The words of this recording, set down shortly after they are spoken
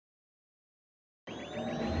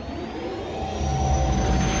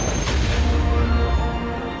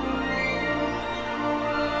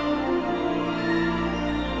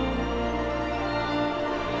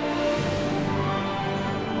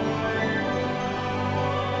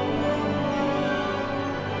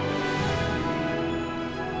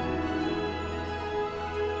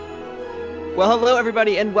Well, hello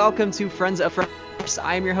everybody, and welcome to Friends of Friends.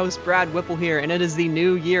 I am your host, Brad Whipple here, and it is the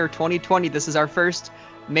new year, 2020. This is our first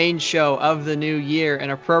main show of the new year,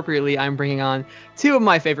 and appropriately, I'm bringing on two of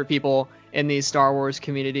my favorite people in the Star Wars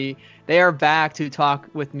community. They are back to talk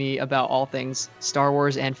with me about all things Star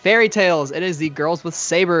Wars and fairy tales. It is the Girls with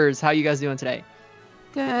Sabers. How are you guys doing today?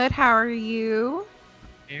 Good. How are you?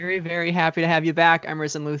 Very, very happy to have you back,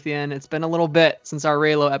 Emerson and Luthien. It's been a little bit since our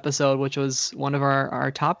Raylo episode, which was one of our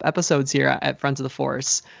top episodes here at Friends of the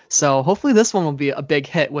Force. So hopefully this one will be a big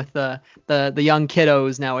hit with the young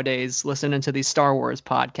kiddos nowadays listening to these Star Wars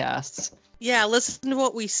podcasts. Yeah, listen to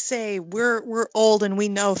what we say. We're old and we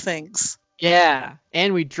know things. Yeah,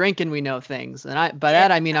 and we drink and we know things. And by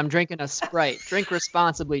that I mean I'm drinking a Sprite. Drink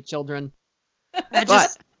responsibly, children.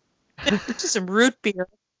 Just some root beer.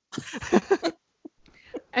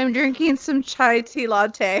 I'm drinking some chai tea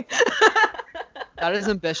latte. That is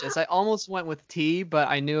ambitious. I almost went with tea, but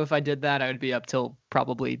I knew if I did that, I would be up till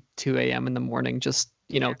probably 2 a.m. in the morning, just,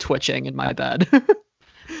 twitching in my bed.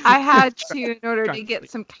 I had to in order to get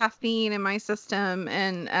some caffeine in my system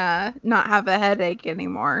and not have a headache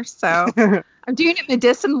anymore. So I'm doing it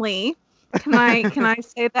medicinally. Can I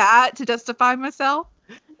say that to justify myself?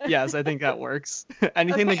 Yes, I think that works.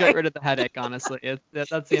 Anything to get rid of the headache, honestly.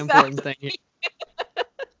 That's the important thing here.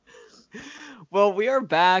 Well, we are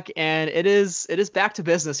back, and it is back to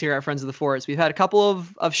business here at Friends of the Force. We've had a couple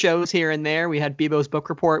of shows here and there. We had Bebo's Book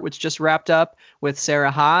Report, which just wrapped up with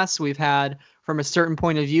Sarah Haas. We've had From a Certain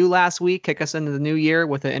Point of View last week, kick us into the new year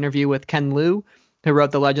with an interview with Ken Liu, who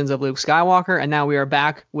wrote The Legends of Luke Skywalker. And now we are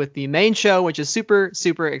back with the main show, which is super,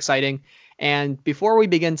 super exciting. And before we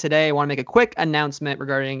begin today, I want to make a quick announcement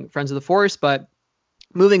regarding Friends of the Force, but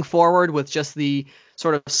moving forward with just the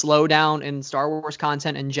sort of slowdown in Star Wars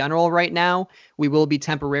content in general right now, we will be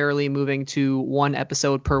temporarily moving to one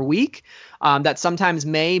episode per week. That sometimes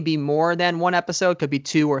may be more than one episode, could be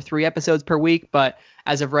 2 or 3 episodes per week, but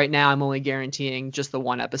as of right now, I'm only guaranteeing just the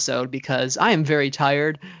one episode because I am very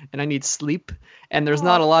tired and I need sleep, and there's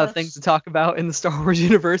not a lot of things to talk about in the Star Wars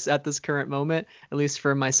universe at this current moment, at least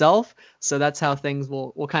for myself. So that's how things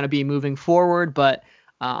will kind of be moving forward, but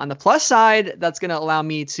on the plus side, that's going to allow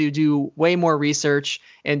me to do way more research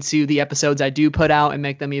into the episodes I do put out and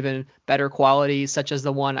make them even better quality, such as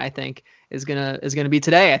the one I think is gonna be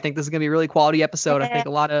today. I think this is gonna be a really quality episode. I think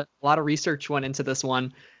a lot of research went into this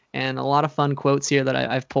one, and a lot of fun quotes here that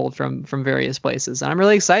I've pulled from various places, and I'm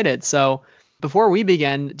really excited. So before we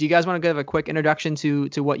begin, do you guys want to give a quick introduction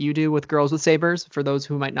to what you do with Girls with Sabers for those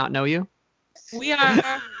who might not know you? We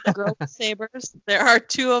are Girls with Sabers. There are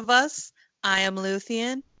 2 of us. I am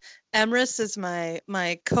Luthien. Emrys is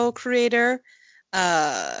my co-creator,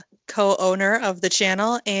 co-owner of the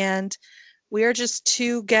channel, and we are just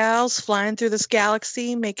 2 gals flying through this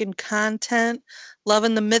galaxy, making content,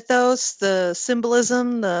 loving the mythos, the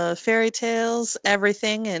symbolism, the fairy tales,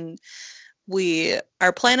 everything, and we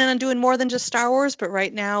are planning on doing more than just Star Wars, but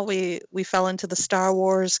right now we fell into the Star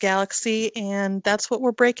Wars galaxy, and that's what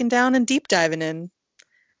we're breaking down and deep diving in.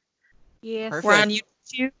 Yes. We're on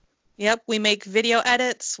YouTube. Yep, we make video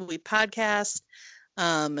edits, we podcast,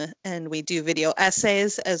 and we do video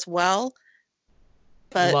essays as well.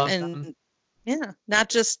 Yeah,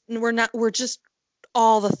 we're just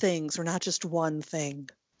all the things. We're not just one thing.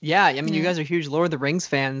 Yeah, I mean, you guys are huge Lord of the Rings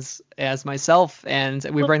fans as myself, and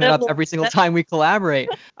we bring it up every single time we collaborate.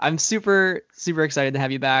 I'm super, super excited to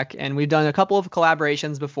have you back, and we've done a couple of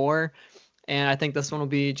collaborations before, and I think this one will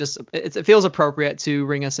be it feels appropriate to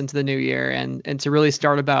bring us into the new year and to really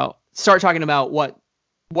start talking about what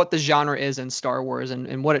the genre is in Star Wars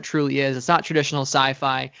and what it truly is. It's not traditional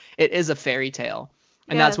sci-fi. It is a fairy tale.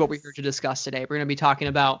 And That's what we're here to discuss today. We're going to be talking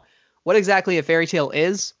about what exactly a fairy tale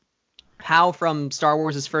is, how from Star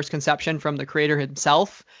Wars' first conception from the creator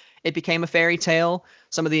himself, it became a fairy tale,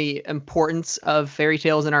 some of the importance of fairy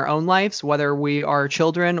tales in our own lives, whether we are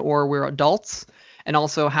children or we're adults, and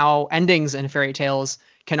also how endings in fairy tales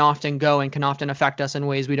can often go and can often affect us in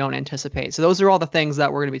ways we don't anticipate. So those are all the things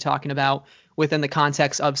that we're going to be talking about within the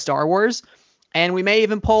context of Star Wars. And we may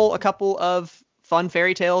even pull a couple of fun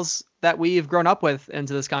fairy tales that we've grown up with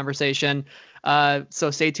into this conversation.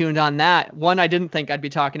 So stay tuned on that. One I didn't think I'd be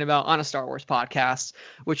talking about on a Star Wars podcast,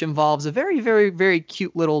 which involves a very, very, very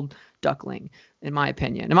cute little duckling, in my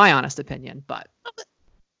honest opinion, but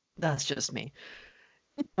that's just me.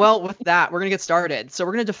 Well, with that, we're going to get started. So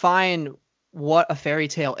we're going to define what a fairy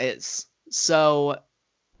tale is. So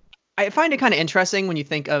I find it kind of interesting when you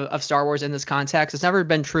think of Star Wars in this context. It's never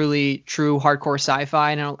been truly true hardcore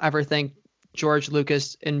sci-fi, and I don't ever think George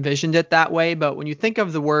Lucas envisioned it that way. But when you think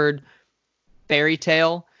of the word fairy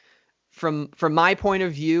tale, from my point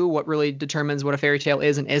of view, what really determines what a fairy tale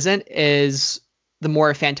is and isn't is the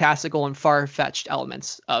more fantastical and far-fetched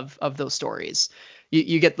elements of those stories.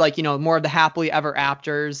 You get like, more of the happily ever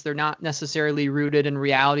afters. They're not necessarily rooted in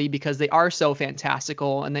reality because they are so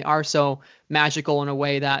fantastical and they are so magical in a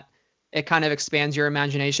way that it kind of expands your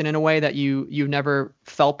imagination in a way that you've never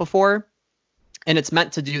felt before. And it's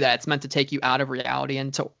meant to do that. It's meant to take you out of reality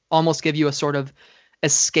and to almost give you a sort of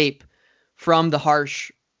escape from the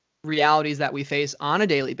harsh realities that we face on a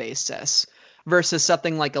daily basis, versus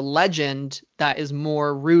something like a legend that is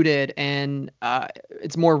more rooted in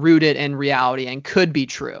it's more rooted in reality and could be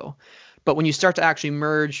true. But when you start to actually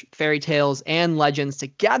merge fairy tales and legends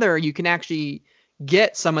together, you can actually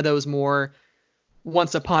get some of those more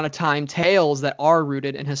once upon a time tales that are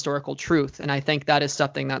rooted in historical truth. And I think that is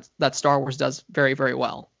something that Star Wars does very, very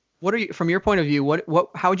well. What are you, from your point of view,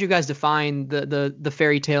 how would you guys define the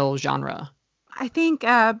fairy tale genre? I think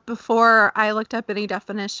before I looked up any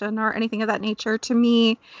definition or anything of that nature, to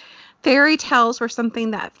me, fairy tales were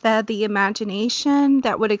something that fed the imagination,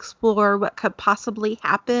 that would explore what could possibly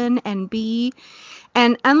happen and be.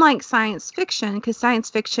 And unlike science fiction, because science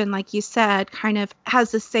fiction, like you said, kind of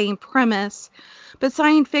has the same premise, but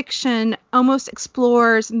science fiction almost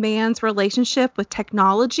explores man's relationship with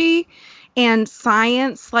technology and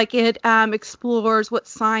science, like it explores what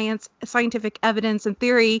scientific evidence and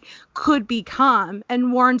theory could become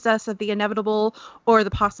and warns us of the inevitable or the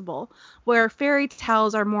possible, where fairy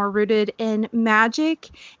tales are more rooted in magic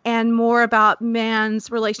and more about man's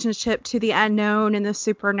relationship to the unknown and the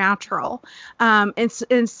supernatural,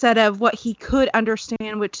 instead of what he could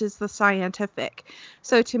understand, which is the scientific.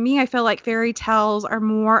 So to me, I feel like fairy tales are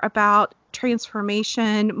more about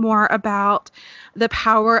transformation, more about the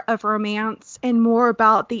power of romance, and more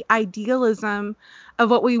about the idealism of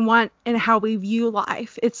what we want and how we view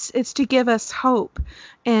life. It's to give us hope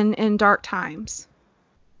in dark times.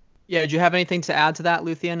 Yeah, do you have anything to add to that,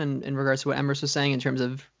 Luthien, in regards to what Emrys was saying in terms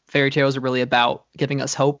of fairy tales are really about giving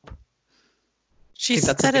us hope? She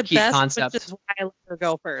said it best, concept. Which is why I let her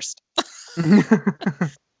go first.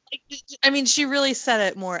 I mean, she really said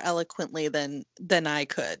it more eloquently than I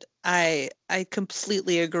could. I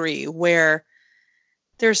completely agree, where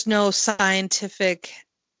there's no scientific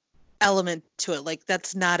element to it. Like,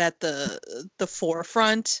 that's not at the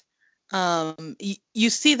forefront. You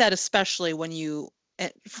see that especially when you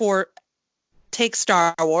take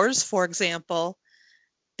Star Wars, for example.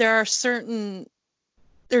 There's certainly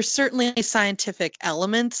scientific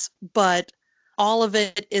elements, but all of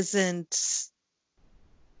it isn't,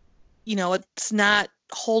 it's not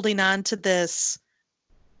holding on to this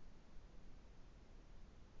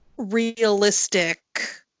realistic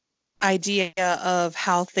idea of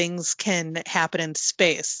how things can happen in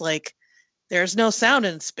space. Like, there's no sound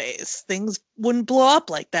in space. Things wouldn't blow up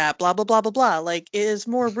like that, blah, blah, blah, blah, blah. Like, it is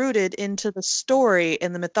more rooted into the story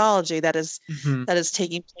and the mythology that is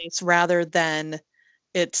taking place rather than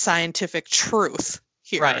its scientific truth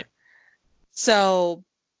here. Right. So,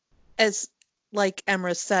 like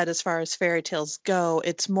Emrys said, as far as fairy tales go,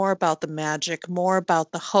 it's more about the magic, more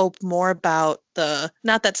about the hope, more about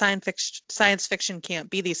not that science fiction can't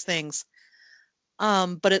be these things,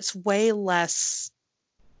 but it's way less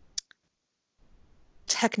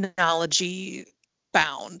technology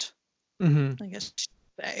bound, I guess you should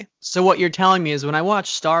say. So what you're telling me is when I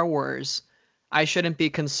watch Star Wars, I shouldn't be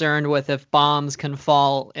concerned with if bombs can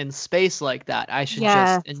fall in space like that. I should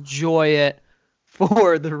just enjoy it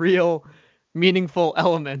for the real meaningful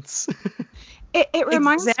elements. It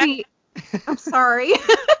reminds me, I'm sorry.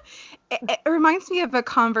 It reminds me of a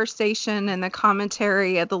conversation in the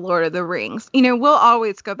commentary of The Lord of the Rings. We'll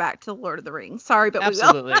always go back to The Lord of the Rings. Sorry, but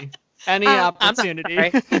absolutely. We will. Any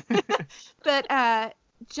opportunity. But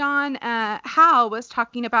John Howe was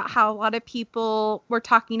talking about how a lot of people were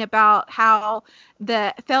talking about how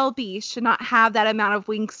the fell beast should not have that amount of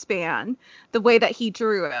wingspan, the way that he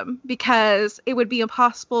drew him, because it would be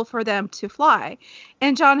impossible for them to fly.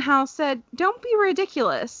 And John Howe said, "Don't be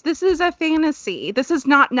ridiculous. This is a fantasy. This is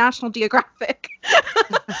not National Geographic.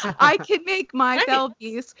 I can make my fell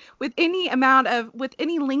beast with any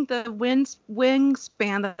length of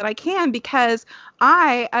wingspan that I can, because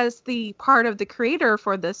I, as the part of the creator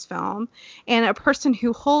for this film and a person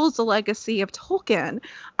who holds the legacy of Tolkien,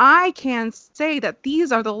 I can say that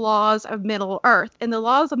these are the laws of Middle Earth, and the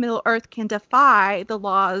laws of Middle Earth can defy the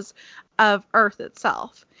laws of Earth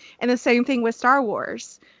itself." And the same thing with Star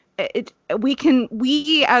Wars.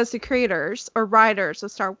 We as the creators or writers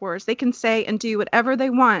of Star Wars, they can say and do whatever they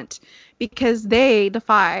want because they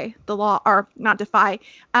defy the law, or not defy,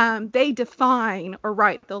 they define or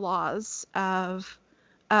write the laws of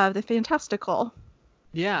the fantastical.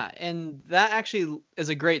 Yeah, and that actually is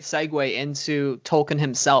a great segue into Tolkien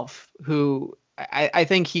himself, who I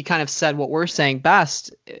think he kind of said what we're saying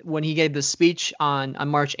best when he gave the speech on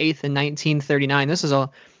March 8th in 1939. This is a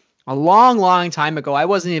long, long time ago. I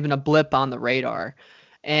wasn't even a blip on the radar.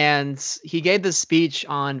 And he gave this speech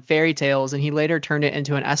on fairy tales, and he later turned it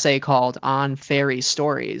into an essay called On Fairy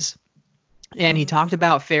Stories. And he talked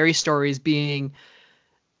about fairy stories being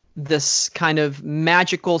this kind of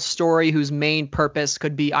magical story whose main purpose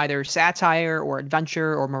could be either satire or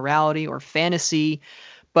adventure or morality or fantasy.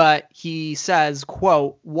 But he says,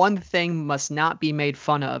 quote, one thing must not be made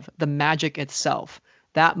fun of, the magic itself.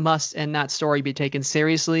 That must in that story be taken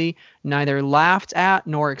seriously, neither laughed at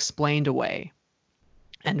nor explained away.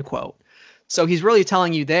 End quote. So he's really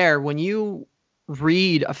telling you there, when you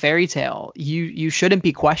read a fairy tale, you shouldn't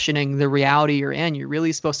be questioning the reality you're in. You're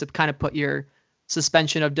really supposed to kind of put your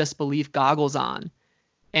suspension of disbelief goggles on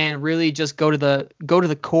and really just go to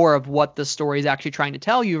the core of what the story is actually trying to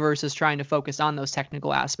tell you versus trying to focus on those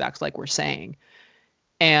technical aspects like we're saying.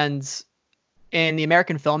 And in the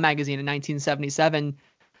American Film Magazine in 1977,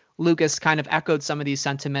 Lucas kind of echoed some of these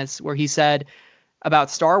sentiments where he said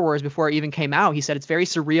about Star Wars before it even came out, he said it's very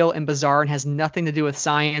surreal and bizarre and has nothing to do with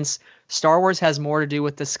science. Star Wars has more to do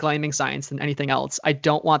with disclaiming science than anything else. I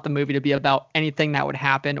don't want the movie to be about anything that would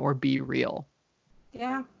happen or be real.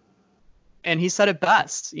 Yeah. And he said it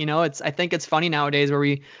best. I think it's funny nowadays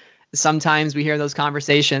where sometimes we hear those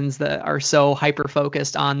conversations that are so hyper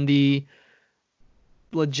focused on the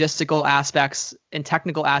logistical aspects and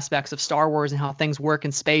technical aspects of Star Wars and how things work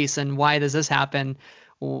in space and why does this happen.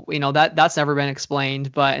 That's never been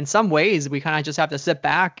explained, but in some ways we kind of just have to sit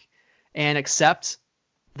back and accept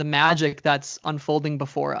the magic that's unfolding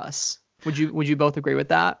before us. Would you both agree with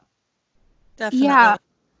that? Definitely.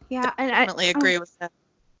 Yeah. And definitely agree with that.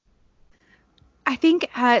 I think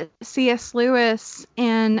C.S. Lewis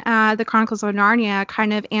in the Chronicles of Narnia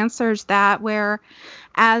kind of answers that, where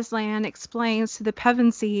Aslan explains to the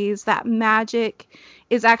Pevensies that magic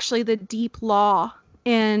is actually the deep law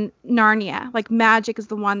in Narnia. Like, magic is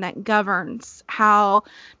the one that governs how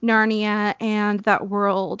Narnia and that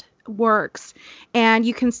world works. And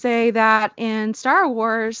you can say that in Star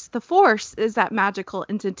Wars, the Force is that magical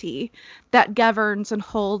entity that governs and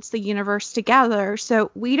holds the universe together.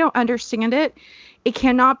 So we don't understand it. It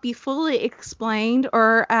cannot be fully explained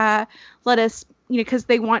or let us, because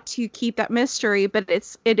they want to keep that mystery, but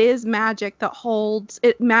it is magic that holds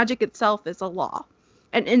it. Magic itself is a law,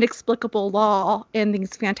 an inexplicable law in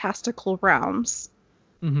these fantastical realms.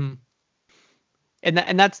 Mm-hmm.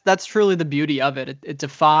 And that's truly the beauty of it. It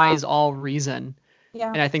defies all reason.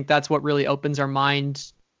 Yeah. And I think that's what really opens our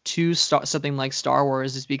mind to something like Star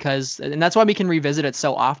Wars, is because, and that's why we can revisit it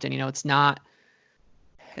so often. It's not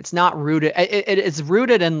rooted. It's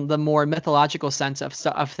rooted in the more mythological sense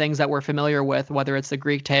of things that we're familiar with, whether it's the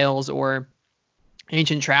Greek tales or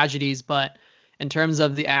ancient tragedies. But in terms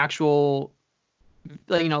of the actual,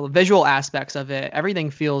 the visual aspects of it, everything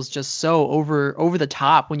feels just so over the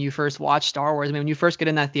top when you first watch Star Wars. I mean, when you first get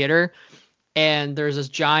in that theater and there's this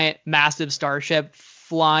giant, massive starship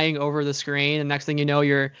flying over the screen, and next thing you know,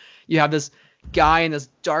 you have this guy in this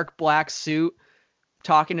dark black suit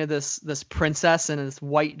talking to this princess in this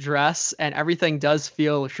white dress, and everything does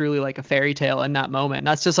feel truly like a fairy tale in that moment. And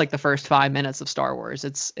that's just like the first 5 minutes of Star Wars.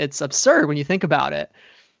 It's absurd when you think about it.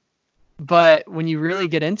 But when you really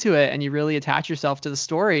get into it and you really attach yourself to the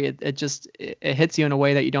story, it hits you in a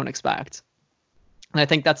way that you don't expect. And I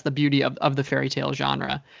think that's the beauty of the fairy tale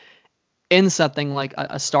genre. In something like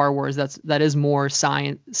a Star Wars that is more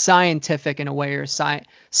scientific in a way, or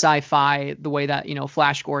sci-fi, the way that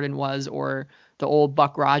Flash Gordon was, or the old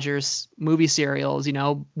Buck Rogers movie serials,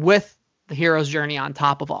 with the hero's journey on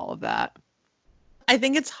top of all of that. I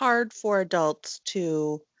think it's hard for adults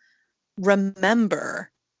to remember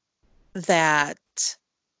that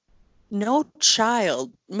no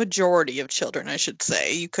child, majority of children, I should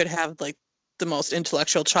say, you could have like the most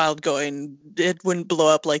intellectual child going, it wouldn't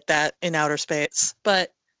blow up like that in outer space.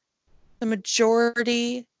 But the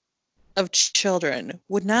majority of children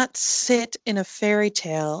would not sit in a fairy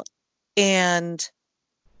tale and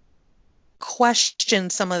question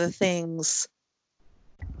some of the things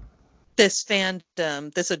this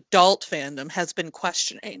fandom, this adult fandom, has been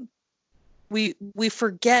questioning. We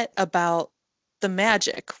forget about the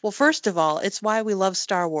magic. Well, first of all, it's why we love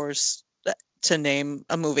Star Wars, to name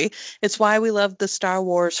a movie. It's why we love the Star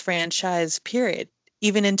Wars franchise, period,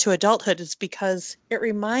 even into adulthood. It's because it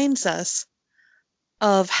reminds us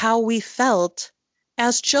of how we felt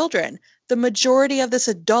as children. The majority of this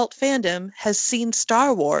adult fandom has seen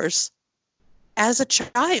Star Wars as a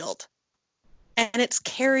child. and it's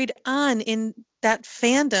carried on in that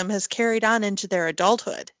fandom has carried on into their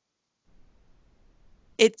adulthood.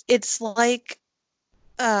 It's like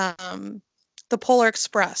the Polar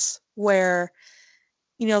Express, where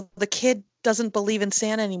the kid doesn't believe in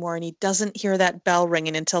Santa anymore, and he doesn't hear that bell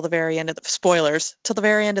ringing until the very end of the spoilers, till the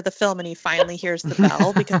very end of the film, and he finally hears the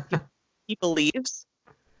bell because he believes.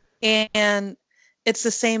 And it's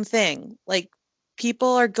the same thing. Like,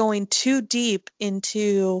 people are going too deep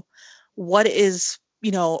into what is,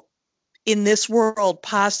 in this world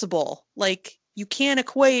possible. Like, you can't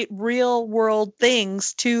equate real world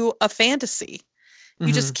things to a fantasy.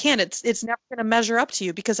 You just can't. It's never going to measure up to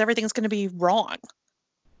you because everything's going to be wrong.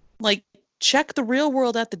 Like, check the real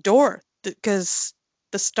world at the door, because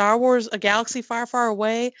the Star Wars A Galaxy Far, Far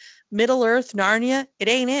Away, Middle Earth, Narnia, it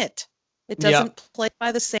ain't it. It doesn't play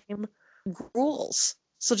by the same rules.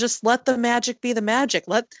 So just let the magic be the magic.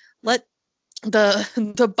 Let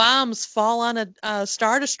the bombs fall on a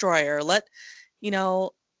Star Destroyer. Let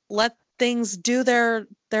things do their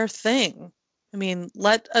thing. I mean,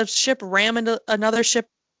 let a ship ram into another ship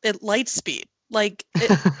at light speed. Like,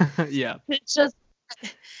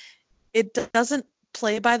 it doesn't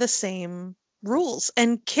play by the same rules,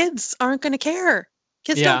 and kids aren't going to care.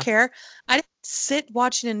 Kids don't care. I didn't sit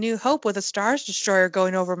watching A New Hope with a Star Destroyer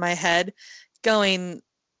going over my head, going,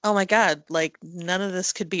 "Oh my God, like, none of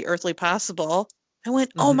this could be earthly possible." I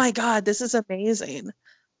went, "Oh my God, this is amazing."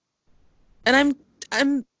 And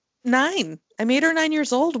I'm 9. I'm 8 or 9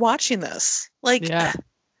 years old watching this. Like,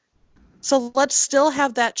 so let's still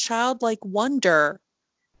have that childlike wonder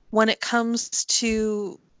when it comes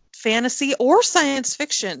to fantasy or science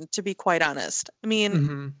fiction, to be quite honest. I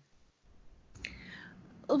mean,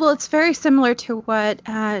 well, it's very similar to what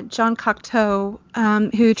John Cocteau,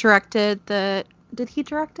 who directed did he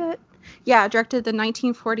direct it? Yeah, directed the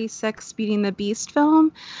 1946 Beauty and the Beast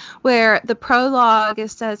film, where the prologue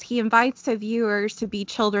says he invites the viewers to be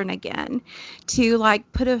children again, to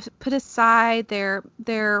like put aside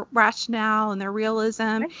their rationale and their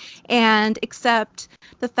realism, and accept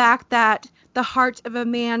the fact that the heart of a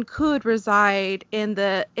man could reside in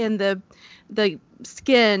the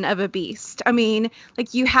skin of a beast. I mean,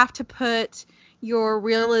 like, you have to put your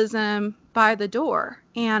realism by the door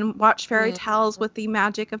and watch fairy tales with the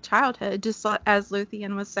magic of childhood, just as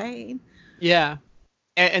Luthien was saying. Yeah.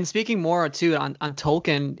 And speaking more too on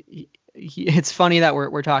Tolkien, it's funny that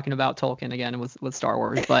we're talking about Tolkien again with Star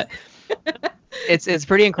Wars, but it's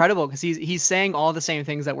pretty incredible because he's saying all the same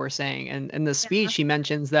things that we're saying. And in the speech, he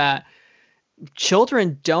mentions that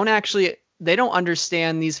children they don't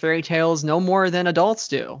understand these fairy tales no more than adults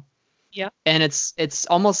do. Yeah. And it's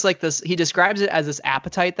almost like this, he describes it as this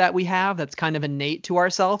appetite that we have that's kind of innate to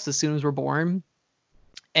ourselves as soon as we're born.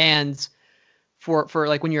 And for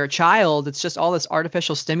like when you're a child, it's just all this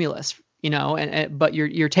artificial stimulus, but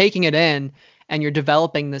you're taking it in and you're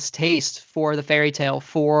developing this taste for the fairy tale,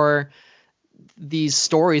 for these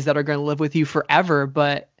stories that are going to live with you forever.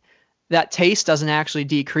 But that taste doesn't actually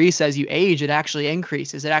decrease as you age. It actually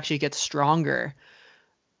increases. It actually gets stronger.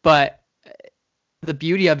 But the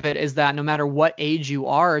beauty of it is that no matter what age you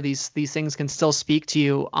are, these things can still speak to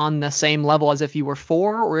you on the same level as if you were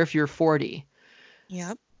 4 or if you're 40.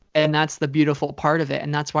 Yep. And that's the beautiful part of it.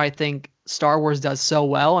 And that's why I think Star Wars does so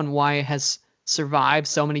well and why it has survived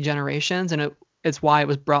so many generations. And it's why it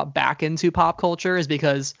was brought back into pop culture, is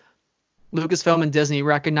because Lucasfilm and Disney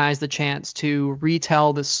recognized the chance to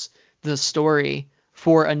retell the story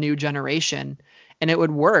for a new generation. And it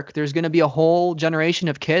would work. There's going to be a whole generation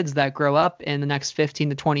of kids that grow up in the next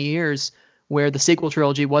 15 to 20 years where the sequel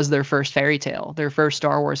trilogy was their first fairy tale, their first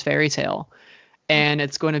Star Wars fairy tale. And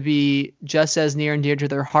it's going to be just as near and dear to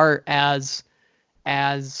their heart as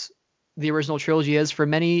the original trilogy is for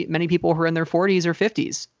many, many people who are in their 40s or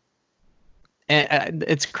 50s. And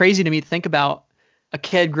it's crazy to me to think about a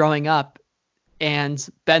kid growing up and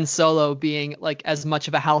Ben Solo being like as much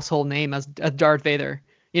of a household name as Darth Vader,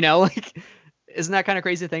 isn't that kind of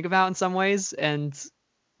crazy to think about in some ways? And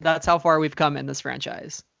that's how far we've come in this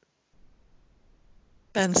franchise.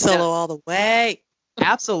 Ben Solo all the way.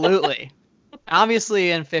 Absolutely.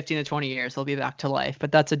 Obviously, in 15 to 20 years, he'll be back to life,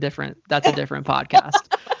 but that's a different podcast.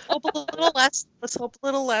 Let's hope a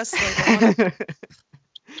little less.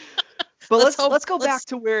 But let's go back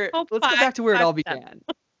to where it all began.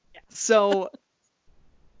 So,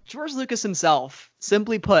 George Lucas himself,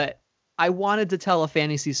 simply put, I wanted to tell a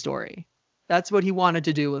fantasy story. That's what he wanted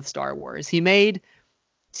to do with Star Wars. He made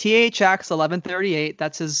THX 1138.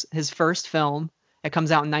 That's his first film. It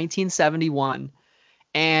comes out in 1971.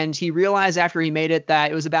 And he realized after he made it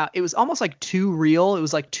that it was almost like too real. It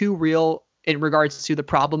was like too real in regards to the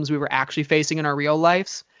problems we were actually facing in our real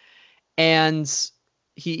lives. And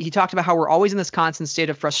he talked about how we're always in this constant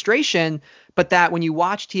state of frustration, but that when you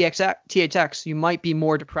watch THX, you might be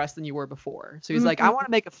more depressed than you were before. So he's like, I want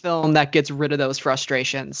to make a film that gets rid of those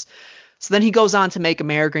frustrations. So then he goes on to make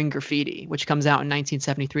American Graffiti, which comes out in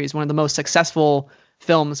 1973. It's one of the most successful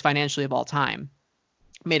films financially of all time.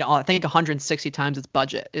 Made, I think, 160 times its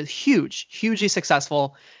budget. It's huge, hugely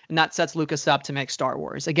successful, and that sets Lucas up to make Star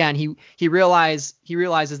Wars. Again, he realizes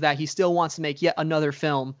that he still wants to make yet another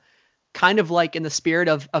film, kind of like in the spirit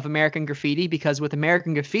of American Graffiti, because with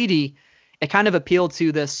American Graffiti, it kind of appealed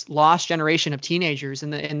to this lost generation of teenagers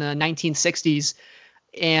in the 1960s,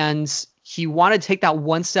 and he wanted to take that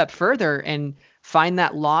one step further and find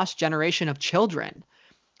that lost generation of children.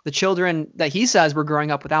 The children that he says were growing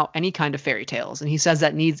up without any kind of fairy tales. And he says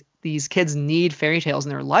that these kids need fairy tales in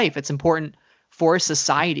their life. It's important for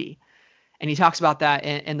society. And he talks about that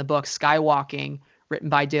in the book Skywalking, written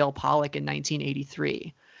by Dale Pollock in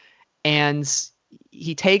 1983. And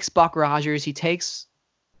he takes Buck Rogers, he takes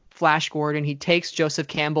Flash Gordon, he takes Joseph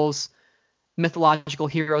Campbell's mythological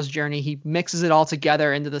hero's journey. He mixes it all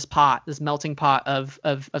together into this pot, this melting pot of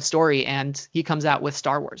story. And he comes out with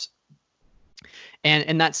Star Wars. And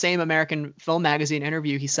in that same American Film Magazine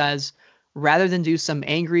interview, he says, rather than do some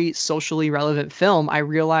angry, socially relevant film, I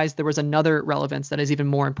realized there was another relevance that is even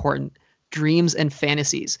more important: dreams and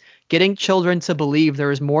fantasies. Getting children to believe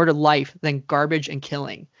there is more to life than garbage and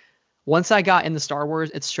killing. Once I got into Star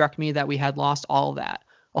Wars, it struck me that we had lost all of that.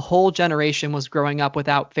 A whole generation was growing up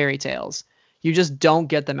without fairy tales. You just don't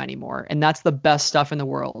get them anymore. And that's the best stuff in the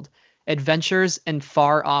world. Adventures in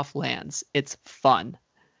far off lands. It's fun.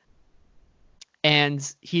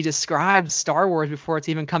 And he describes Star Wars before it's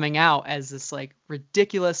even coming out as this like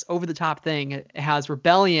ridiculous, over-the-top thing. It has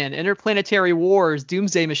rebellion, interplanetary wars,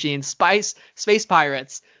 doomsday machines, space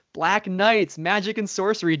pirates, black knights, magic and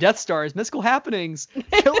sorcery, Death Stars, mystical happenings,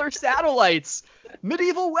 killer satellites,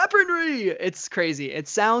 medieval weaponry. It's crazy. It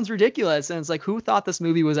sounds ridiculous. And it's like, who thought this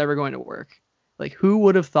movie was ever going to work? Like, who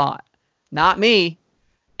would have thought? Not me.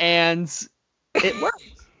 And it worked.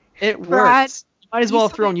 It worked. Might as well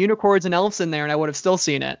have thrown unicorns and elves in there, and I would have still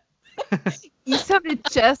seen it. You sounded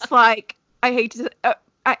just like, I hate to,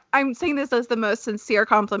 I'm saying this as the most sincere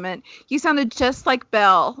compliment. You sounded just like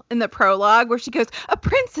Belle in the prologue, where she goes, "A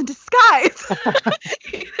prince in disguise."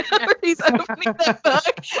 Where he's opening the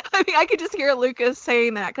book. I mean, I could just hear Lucas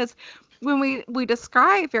saying that, because when we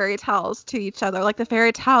describe fairy tales to each other, like the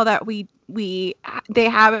fairy tale that they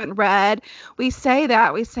haven't read, we say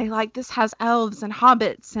like, this has elves and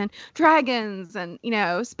hobbits and dragons and, you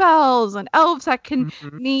know, spells and elves that can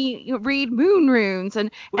read moon runes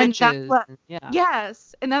and witches, and that's what,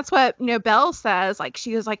 yes, and that's what, you know, Belle says. Like,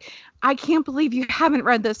 she was like, I can't believe you haven't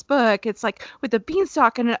read this book. It's like with a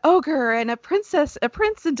beanstalk and an ogre and a prince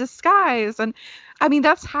in disguise. And I mean,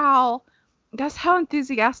 that's how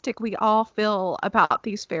enthusiastic we all feel about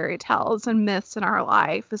these fairy tales and myths in our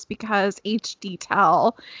life, is because each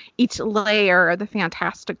detail, each layer of the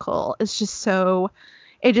fantastical is just so,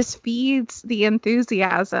 it just feeds the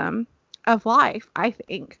enthusiasm of life, I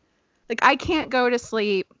think. Like, I can't go to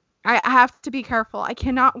sleep. I have to be careful. I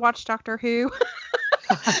cannot watch Doctor Who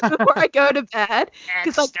before I go to bed,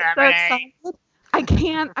 because like, so excited. I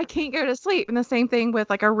can't go to sleep. And the same thing with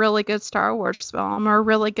like a really good Star Wars film or a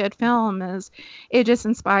really good film, is it just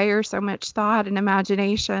inspires so much thought and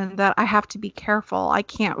imagination that I have to be careful. I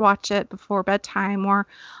can't watch it before bedtime or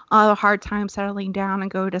a hard time settling down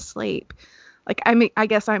and go to sleep. Like, I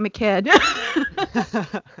guess I'm a kid.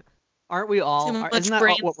 Aren't we all? Isn't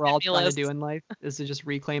that what we're all trying to do in life? Is to just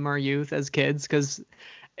reclaim our youth as kids? Because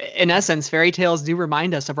in essence, fairy tales do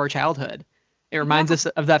remind us of our childhood. It reminds us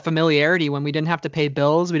of that familiarity when we didn't have to pay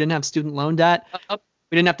bills. We didn't have student loan debt.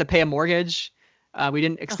 We didn't have to pay a mortgage. We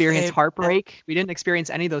didn't experience heartbreak. We didn't experience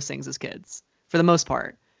any of those things as kids, for the most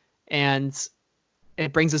part. And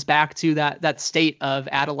it brings us back to that state of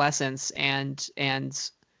adolescence and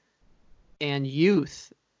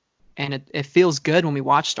youth. And it feels good when we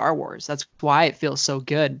watch Star Wars. That's why it feels so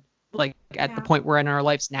good, like at the point we're in our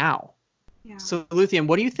lives now. Yeah. So, Luthien,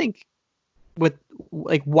 what do you think?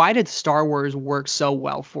 Why did Star Wars work so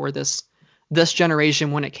well for this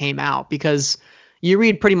generation when it came out? Because you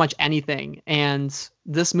read pretty much anything, and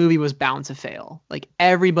this movie was bound to fail. Like,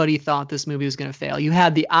 everybody thought this movie was going to fail. You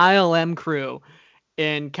had the ILM crew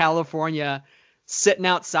in California sitting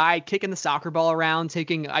outside, kicking the soccer ball around,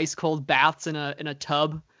 taking ice cold baths in a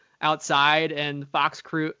tub outside, and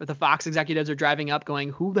the Fox executives are driving up going,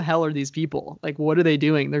 "Who the hell are these people? Like, what are they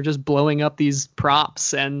doing? They're just blowing up these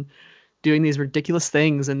props and doing these ridiculous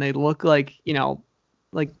things, and they look like, you know,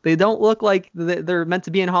 like they don't look like they're meant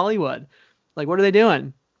to be in Hollywood. Like, what are they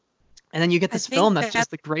doing?" And then you get this film that's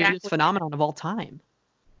just the greatest exactly phenomenon of all time.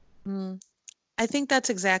 I think that's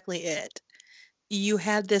exactly it. You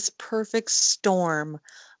had this perfect storm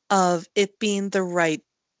of it being the right,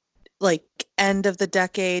 like, end of the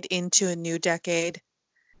decade into a new decade.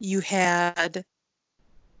 You had,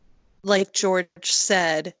 like George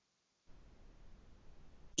said,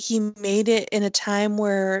 he made it in a time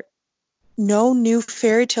where no new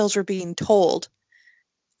fairy tales were being told.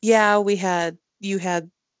 Yeah, you had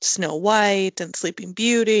Snow White and Sleeping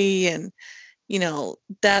Beauty and,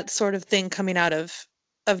 that sort of thing coming out of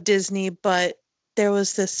Disney, but there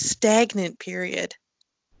was this stagnant period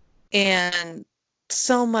and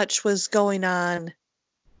so much was going on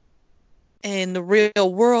in the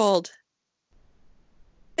real world.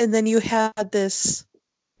 And then you had this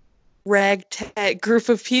ragtag group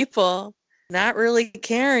of people not really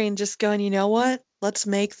caring, just going, you know what? Let's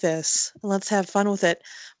make this. Let's have fun with it.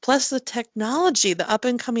 Plus the technology, the up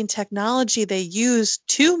and coming technology they use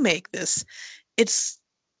to make this. It's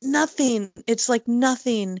nothing. It's like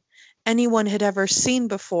nothing anyone had ever seen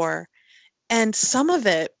before. And some of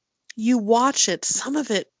it, you watch it, some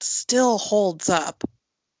of it still holds up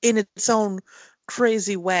in its own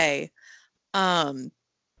crazy way.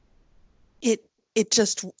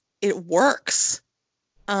 It works.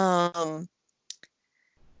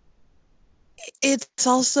 It's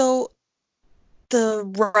also, the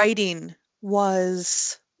writing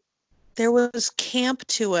there was camp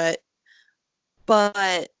to it,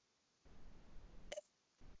 but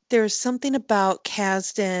there's something about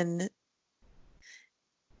Kasdan.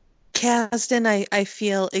 I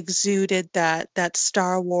feel exuded that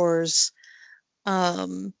Star Wars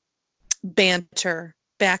banter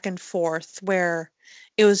back and forth, where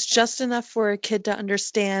it was just enough for a kid to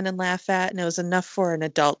understand and laugh at, and it was enough for an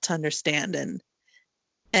adult to understand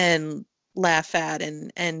and laugh at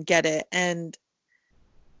and get it. And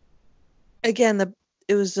again,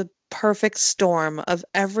 it was a perfect storm of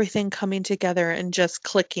everything coming together and just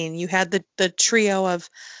clicking. You had the trio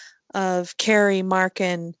of Carrie, Mark,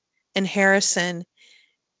 and Harrison,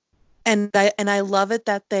 and I love it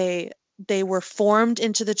that they were formed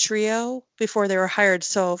into the trio before they were hired.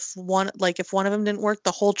 So if one of them didn't work,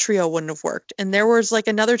 the whole trio wouldn't have worked. And there was like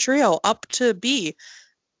another trio up to be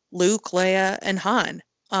Luke, Leia, and Han,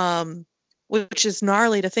 which is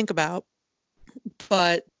gnarly to think about.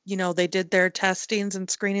 But they did their testings and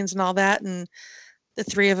screenings and all that, and the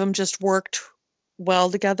three of them just worked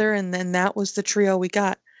well together, and then that was the trio we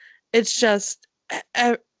got. It's just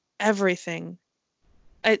everything.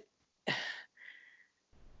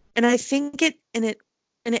 And I think it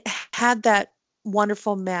had that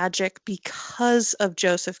wonderful magic because of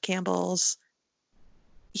Joseph Campbell's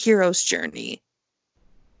hero's journey.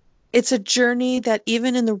 It's a journey that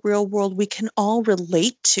even in the real world we can all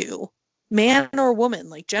relate to, man or woman,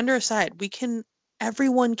 like gender aside.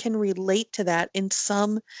 Everyone can relate to that in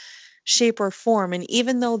some shape or form. And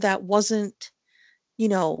even though that wasn't,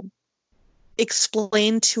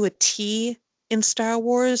 explained to a T in Star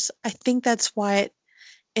Wars, I think that's why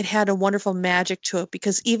it had a wonderful magic to it,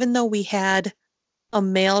 because even though we had a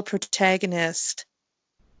male protagonist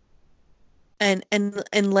and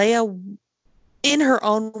Leia in her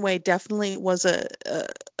own way definitely was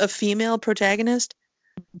a female protagonist,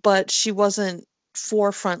 but she wasn't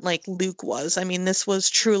forefront like Luke was. I mean, this was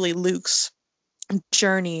truly Luke's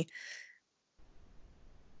journey.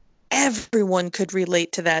 Everyone could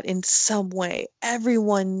relate to that in some way.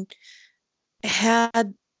 Everyone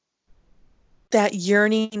had that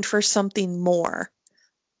yearning for something more.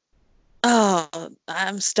 Oh,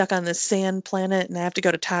 I'm stuck on this sand planet and I have to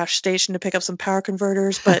go to Tosh Station to pick up some power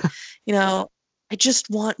converters, but I just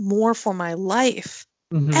want more for my life.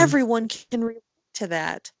 Mm-hmm. Everyone can relate to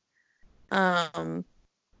that.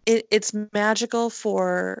 It's magical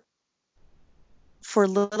for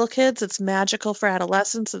little kids. It's magical for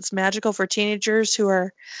adolescents. It's magical for teenagers who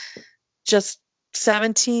are just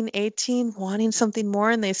 17, 18, wanting something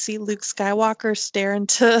more, and they see Luke Skywalker stare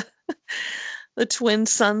into the twin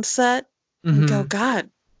sunset and go, God,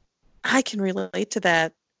 I can relate to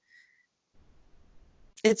that.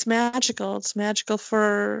 It's magical. It's magical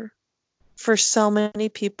for so many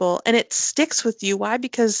people, and it sticks with you. Why?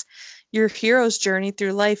 Because your hero's journey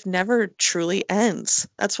through life never truly ends.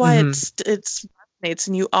 That's why it fascinates,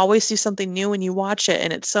 and you always see something new when you watch it,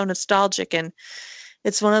 and it's so nostalgic. And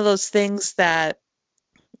it's one of those things that,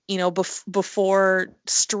 before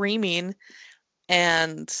streaming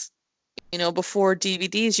and, before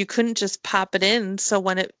DVDs, you couldn't just pop it in. So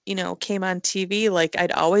when it, came on TV, like,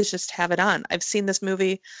 I'd always just have it on. I've seen this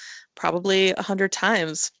movie probably 100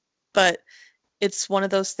 times, but it's one of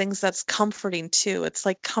those things that's comforting too. It's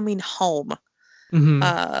like coming home.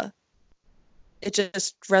 Mm-hmm. it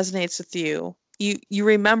just resonates with you. You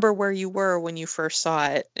remember where you were when you first saw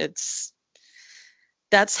it.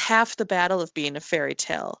 That's half the battle of being a fairy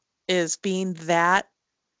tale, is being that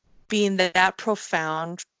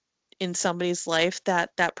profound in somebody's life that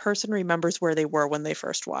that person remembers where they were when they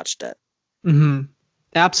first watched it. Mm-hmm.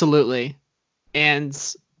 Absolutely.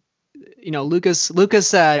 And Lucas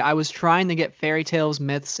said, I was trying to get fairy tales,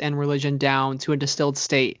 myths, and religion down to a distilled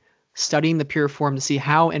state, studying the pure form to see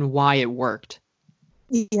how and why it worked.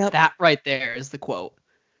 Yep. That right there is the quote.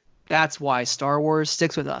 That's why Star Wars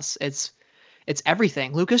sticks with us. It's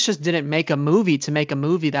everything. Lucas just didn't make a movie to make a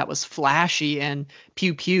movie that was flashy and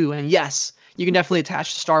pew pew. And yes, you can definitely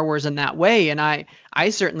attach to Star Wars in that way. And I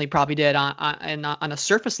certainly probably did on a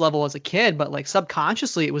surface level as a kid, but like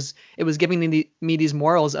subconsciously it was giving me these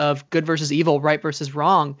morals of good versus evil, right versus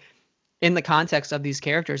wrong, in the context of these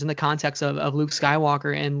characters, in the context of Luke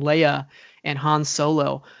Skywalker and Leia and Han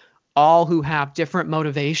Solo, all who have different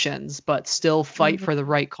motivations but still fight for the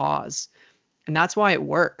right cause. And that's why it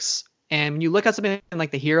works. And when you look at something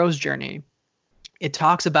like the hero's journey, it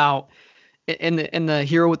talks about in the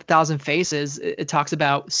Hero with 1,000 Faces, it talks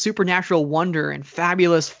about supernatural wonder and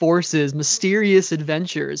fabulous forces, mysterious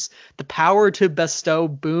adventures, the power to bestow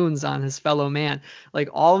boons on his fellow man. Like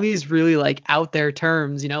all these really like out there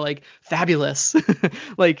terms, like fabulous,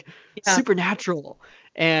 like supernatural.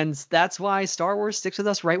 And that's why Star Wars sticks with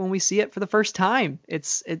us right when we see it for the first time.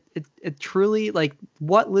 It truly, like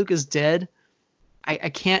what Lucas did, I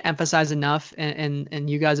can't emphasize enough, and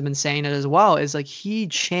you guys have been saying it as well, is like he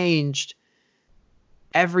changed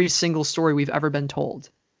every single story we've ever been told.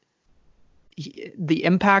 The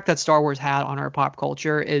impact that Star Wars had on our pop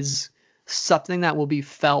culture is something that will be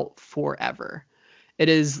felt forever. It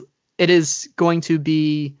is going to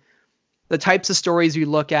be the types of stories we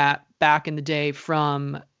look at back in the day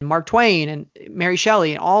from Mark Twain and Mary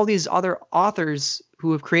Shelley and all these other authors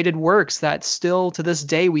who have created works that still to this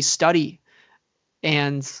day we study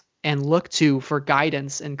and look to for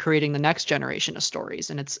guidance in creating the next generation of stories.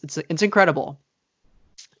 And it's incredible.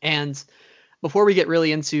 And before we get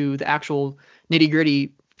really into the actual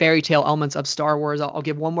nitty-gritty fairy tale elements of Star Wars, I'll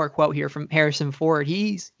give one more quote here from Harrison Ford.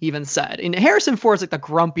 He's even said, and Harrison Ford's like the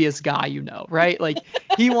grumpiest guy, right? Like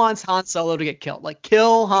he wants Han Solo to get killed. Like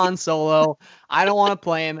kill Han Solo. I don't want to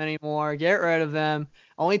play him anymore. Get rid of him.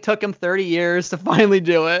 Only took him 30 years to finally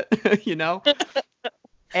do it,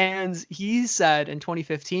 And he said in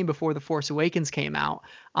 2015, before The Force Awakens came out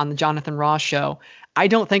on the Jonathan Ross show, I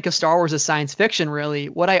don't think of Star Wars as science fiction, really.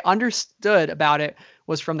 What I understood about it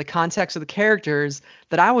was from the context of the characters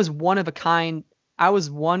that I was one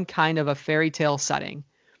kind of a fairy tale setting.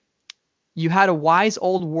 You had a wise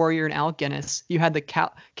old warrior in Alec Guinness. You had the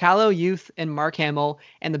callow youth in Mark Hamill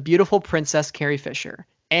and the beautiful princess Carrie Fisher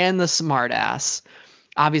and the smartass,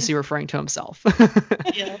 obviously referring to himself.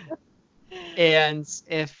 Yeah. And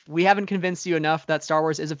if we haven't convinced you enough that Star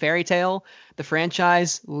Wars is a fairy tale, the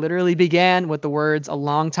franchise literally began with the words "a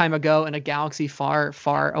long time ago in a galaxy far,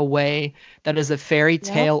 far away." That is a fairy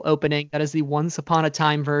tale opening. That is the once upon a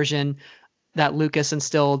time version that Lucas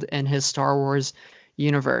instilled in his Star Wars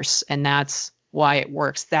universe. And that's why it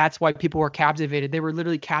works. That's why people were captivated. They were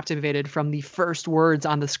literally captivated from the first words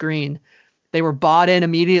on the screen. They were bought in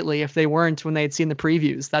immediately if they weren't when they had seen the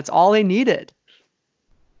previews. That's all they needed.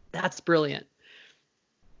 That's brilliant.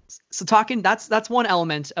 So that's one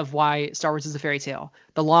element of why Star Wars is a fairy tale.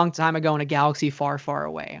 The long time ago in a galaxy far, far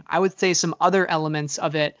away. I would say some other elements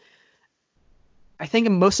of it, I think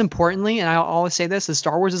most importantly, and I always say this, is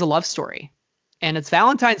Star Wars is a love story. And it's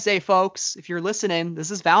Valentine's Day, folks. If you're listening,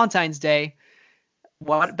 this is Valentine's Day.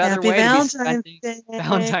 What better way to be spending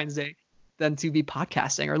Valentine's Day than to be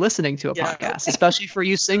podcasting or listening to a podcast, especially for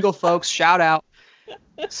you single folks. Shout out.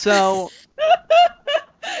 So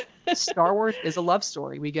Star Wars is a love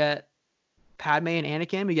story. We get Padme and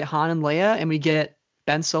Anakin, we get Han and Leia, and we get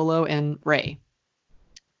Ben Solo and Rey.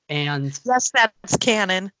 And yes, that's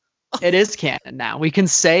canon. It is canon now. We can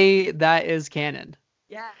say that is canon.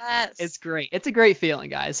 Yes. It's great. It's a great feeling,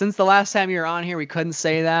 guys. Since the last time you were on here, we couldn't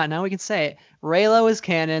say that. Now we can say it. Reylo is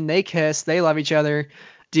canon. They kiss. They love each other.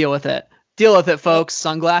 Deal with it. Deal with it, folks.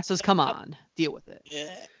 Sunglasses, come on. Deal with it.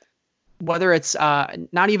 Yeah. Whether it's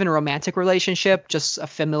not even a romantic relationship, just a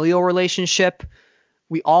familial relationship,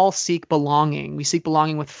 we all seek belonging. We seek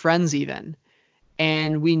belonging with friends even.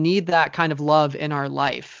 And we need that kind of love in our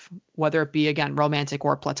life, whether it be, again, romantic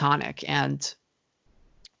or platonic. And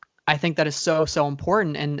I think that is so, so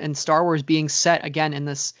important. And Star Wars being set, again, in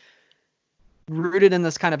this, rooted in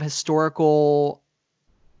this kind of historical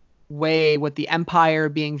way, with the Empire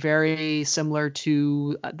being very similar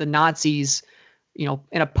to the Nazis, in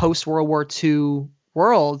a post-World War II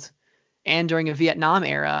world, and during a Vietnam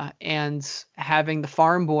era, and having the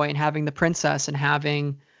farm boy and having the princess and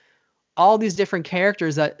having all these different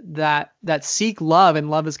characters that seek love, and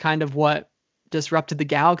love is kind of what disrupted the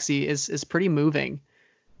galaxy, is pretty moving.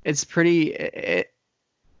 It's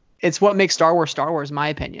it's what makes Star Wars, in my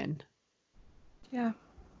opinion. Yeah.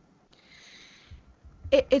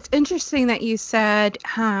 It's interesting that you said,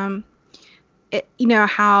 how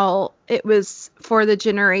it was for the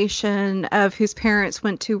generation of whose parents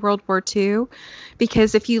went to World War II,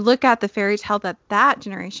 because if you look at the fairy tale that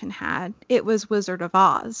generation had, it was Wizard of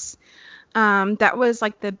Oz. That was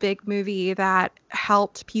like the big movie that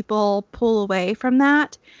helped people pull away from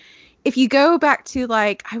that. If you go back to,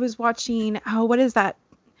 like, I was watching, what is that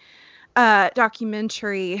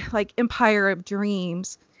documentary, like Empire of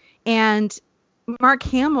Dreams, and Mark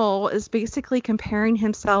Hamill is basically comparing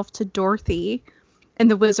himself to Dorothy in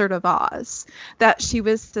The Wizard of Oz, that she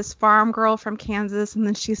was this farm girl from Kansas and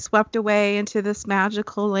then she swept away into this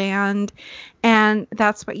magical land. And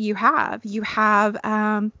that's what you have. You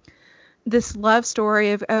have this love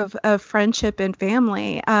story of friendship and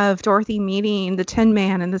family, of Dorothy meeting the Tin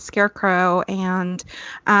Man and the Scarecrow and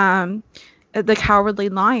the Cowardly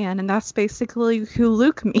Lion. And that's basically who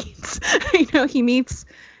Luke meets. He meets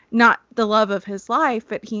not the love of his life,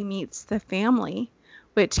 but he meets the family,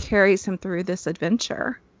 which carries him through this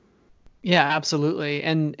adventure. Yeah, absolutely.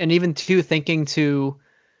 And even thinking to,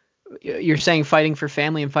 you're saying fighting for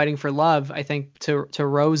family and fighting for love, I think to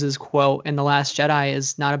Rose's quote in The Last Jedi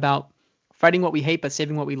is not about fighting what we hate, but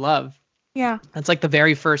saving what we love. Yeah. That's like the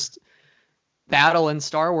very first battle in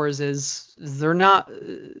Star Wars. Is they're not,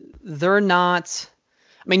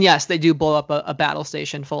 I mean, yes, they do blow up a battle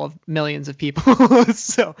station full of millions of people.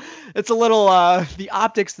 So it's a little, the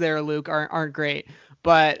optics there, Luke, aren't great,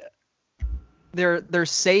 but they're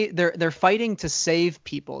fighting to save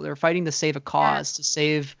people. They're fighting to save a cause, to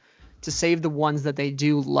save the ones that they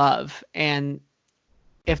do love. And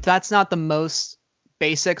if that's not the most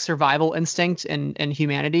basic survival instinct in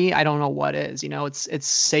humanity, I don't know what is. It's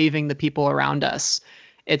saving the people around us.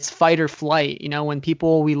 It's fight or flight. When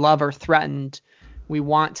people we love are threatened, we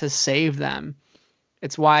want to save them.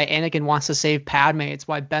 It's why Anakin wants to save Padme. It's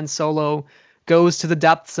why Ben Solo goes to the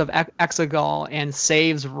depths of Exegol and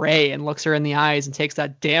saves Rey and looks her in the eyes and takes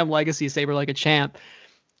that damn legacy saber like a champ.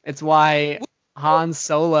 It's why Han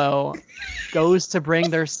Solo goes to bring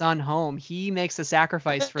their son home. He makes a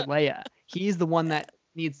sacrifice for Leia. He's the one that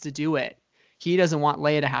needs to do it. He doesn't want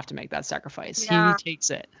Leia to have to make that sacrifice. Yeah. He takes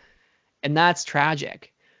it. And that's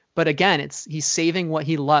tragic. But again, he's saving what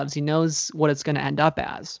he loves. He knows what it's going to end up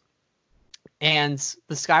as. And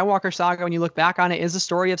the Skywalker saga, when you look back on it, is a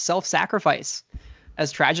story of self-sacrifice.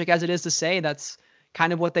 As tragic as it is to say, that's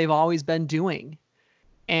kind of what they've always been doing.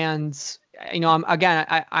 And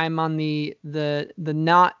I'm on the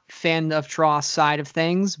not fan of Tross side of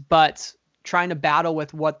things, but trying to battle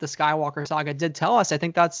with what the Skywalker saga did tell us. I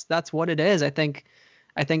think that's what it is. I think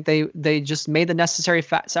they just made the necessary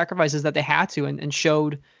sacrifices that they had to, and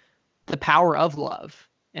showed the power of love.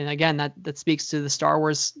 And again, that speaks to the Star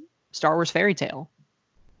Wars fairy tale.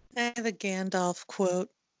 I have a Gandalf quote,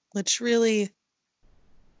 which really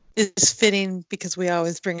is fitting because we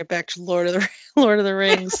always bring it back to Lord of the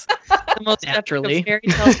Rings, the most naturally epic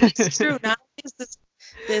of fairy tales. It's true. Not only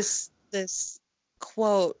is this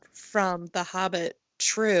quote from The Hobbit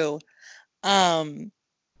true,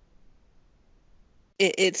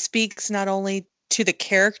 it speaks not only to the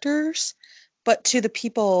characters, but to the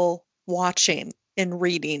people watching and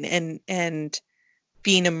reading and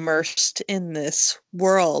being immersed in this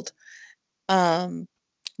world.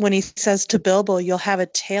 When he says to Bilbo, you'll have a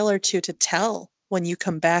tale or two to tell when you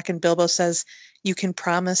come back. And Bilbo says, you can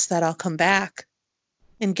promise that I'll come back.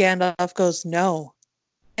 And Gandalf goes, no.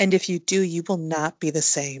 And if you do, you will not be the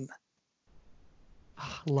same.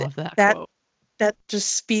 Love that quote. That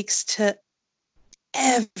just speaks to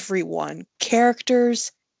everyone,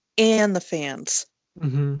 characters and the fans.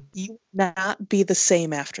 Mm-hmm. You will not be the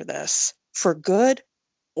same after this, for good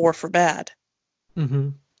or for bad. Mm-hmm.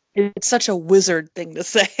 It's such a wizard thing to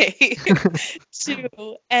say,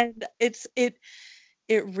 too. And it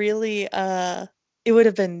really it would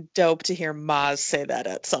have been dope to hear Maz say that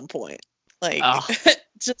at some point. Like,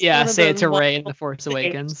 say it to Rey in The Force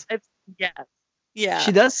Awakens. Yeah.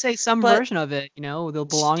 She does say some version of it. The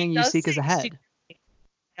belonging you seek is ahead.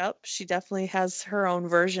 She definitely has her own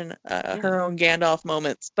version, her own Gandalf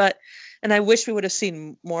moments. And I wish we would have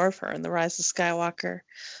seen more of her in The Rise of Skywalker.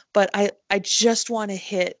 But I just want to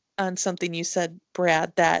hit on something you said,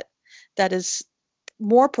 Brad, that is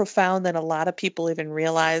more profound than a lot of people even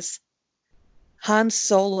realize. Han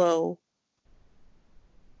Solo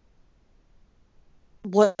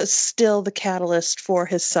was still the catalyst for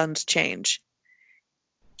his son's change.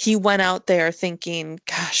 He went out there thinking,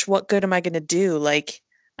 gosh, what good am I going to do? Like,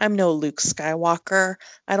 I'm no Luke Skywalker.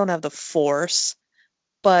 I don't have the Force.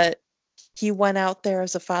 But he went out there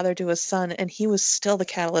as a father to his son, and he was still the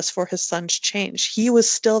catalyst for his son's change. He was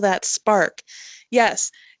still that spark.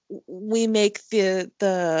 Yes, we make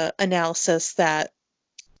the analysis that,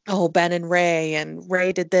 oh, Ben and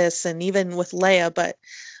Rey did this, and even with Leia,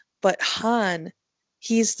 but Han,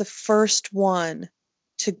 he's the first one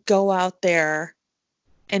to go out there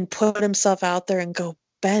and put himself out there and go,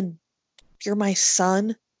 Ben, you're my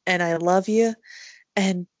son, and I love you,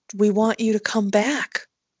 and we want you to come back.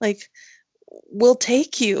 Like, we'll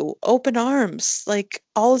take you, open arms. Like,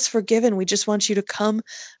 all is forgiven. We just want you to come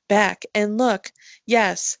back. And look,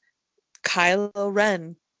 yes, Kylo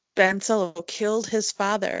Ren, Ben Solo, killed his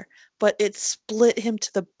father, but it split him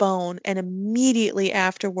to the bone. And immediately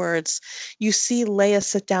afterwards, you see Leia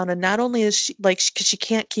sit down, and not only is she, like, because she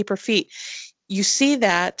can't keep her feet, you see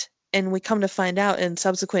that, and we come to find out in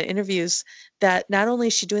subsequent interviews that not only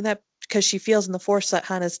is she doing that because she feels in the Force that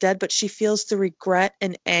Han is dead, but she feels the regret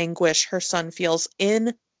and anguish her son feels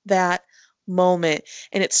in that moment,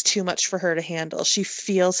 and it's too much for her to handle. She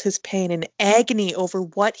feels his pain and agony over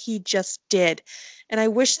what he just did, and I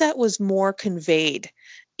wish that was more conveyed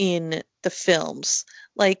in the films.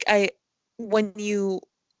 Like, when you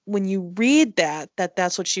read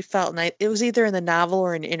that's what she felt, and it was either in the novel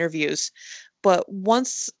or in interviews, but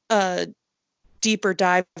once deeper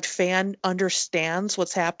dived fan understands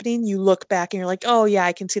what's happening, you look back and you're like, oh yeah,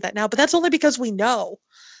 I can see that now. But that's only because we know.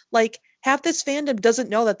 Like, half this fandom doesn't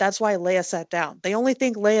know that that's why Leia sat down. They only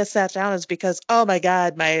think Leia sat down is because, oh my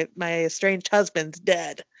God, my estranged husband's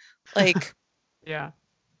dead. Like, yeah,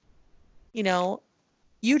 you know,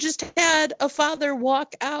 you just had a father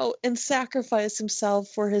walk out and sacrifice himself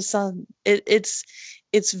for his son.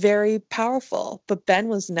 It's very powerful, but Ben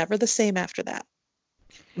was never the same after that.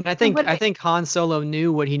 And I think Han Solo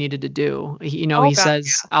knew what he needed to do. He God,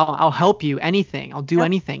 says, yeah. I'll help you, anything. I'll do Yep.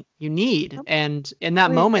 anything you need. Yep. And in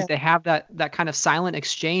that moment, they have that kind of silent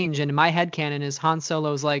exchange. And in my headcanon is Han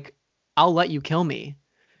Solo's like, I'll let you kill me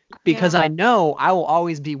because I know I will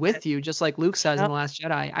always be with you. Just like Luke says in The Last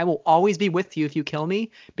Jedi, I will always be with you if you kill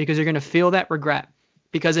me, because you're going to feel that regret.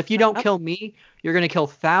 Because if you don't kill me, you're going to kill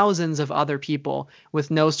thousands of other people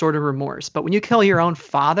with no sort of remorse. But when you kill your own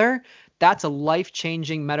father, that's a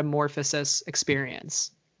life-changing metamorphosis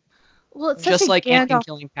experience. Well, it's just like Anakin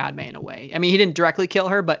killing Padme in a way. I mean, he didn't directly kill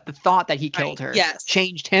her, but the thought that he killed her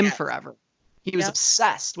changed him forever. He was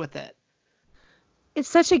obsessed with it. It's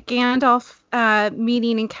such a Gandalf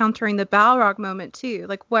meeting, encountering the Balrog moment too.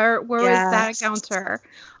 Like, where was that encounter?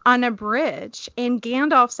 On a bridge, and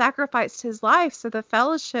Gandalf sacrificed his life so the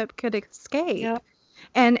Fellowship could escape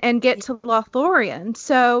and get to Lothlorien.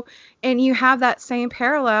 So, and you have that same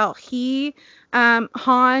parallel.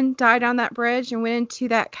 Han died on that bridge and went into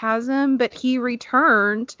that chasm, but he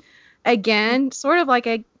returned again, sort of like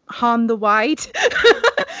a Han the White,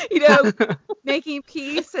 making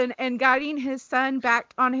peace and guiding his son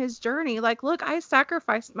back on his journey. Like, look, I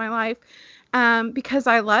sacrificed my life because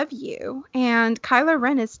I love you. And Kylo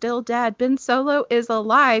Ren is still dead. Ben Solo is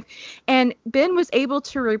alive. And Ben was able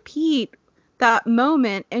to repeat that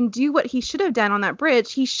moment and do what he should have done on that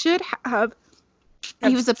bridge. He should have.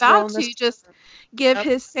 He was about to just give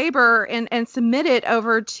his saber and submit it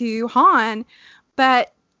over to Han,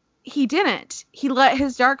 but he didn't. He let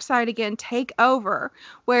his dark side again take over,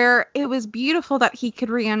 where it was beautiful that he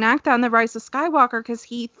could reenact that in The Rise of Skywalker, because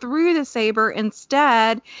he threw the saber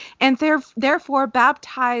instead and therefore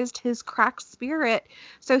baptized his cracked spirit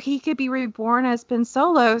so he could be reborn as Ben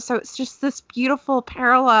Solo. So it's just this beautiful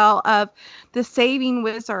parallel of the saving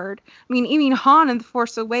wizard. I mean, even Han in The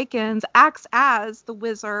Force Awakens acts as the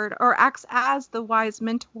wizard, or acts as the wise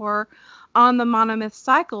mentor on the monomyth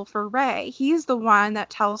cycle for Rey. He's the one that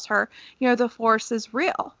tells her, the Force is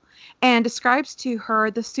real, and describes to her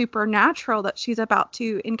the supernatural that she's about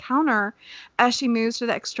to encounter as she moves to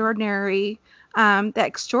the extraordinary.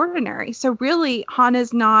 So really, Han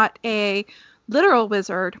is not a literal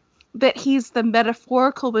wizard, but he's the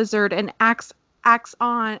metaphorical wizard and acts as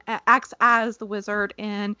the wizard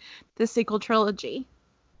in the sequel trilogy.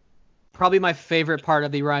 Probably my favorite part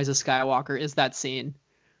of The Rise of Skywalker is that scene.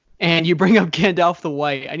 And you bring up Gandalf the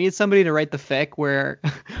White. I need somebody to write the fic where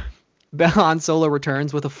Han Solo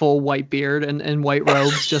returns with a full white beard and white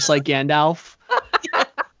robes, just like Gandalf.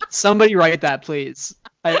 Somebody write that, please.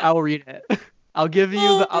 I will read it. I'll give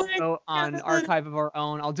you the upvote on Archive of Our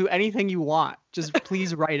Own. I'll do anything you want. Just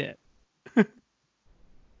please write it.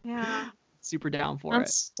 Yeah. Super down for Han it.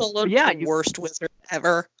 Solo's the worst wizard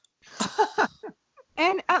ever.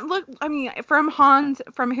 And look, I mean, from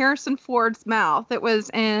Harrison Ford's mouth, it was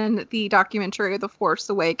in the documentary The Force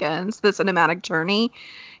Awakens, the cinematic journey.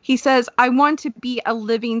 He says, "I want to be a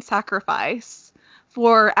living sacrifice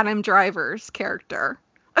for Adam Driver's character."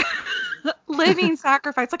 Living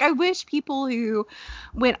sacrifice. Like, I wish people who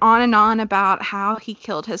went on and on about how he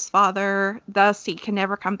killed his father, thus he can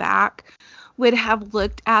never come back, would have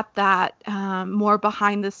looked at that more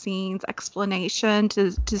behind the scenes explanation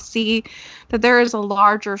to see that there is a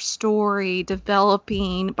larger story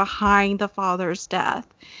developing behind the father's death.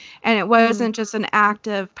 And it wasn't just an act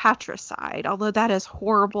of patricide, although that is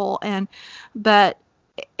horrible. But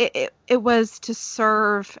it was to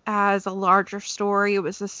serve as a larger story. It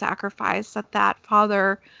was a sacrifice that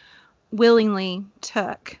father willingly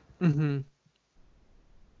took. Mm-hmm.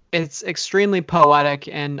 It's extremely poetic,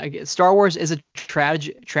 and Star Wars is a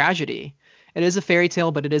tragedy. It is a fairy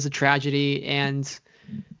tale, but it is a tragedy. And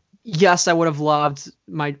yes, I would have loved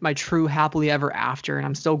my true happily ever after, and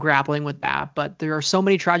I'm still grappling with that. But there are so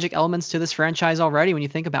many tragic elements to this franchise already when you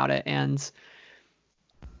think about it, and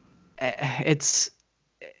it's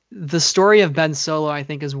the story of Ben Solo, I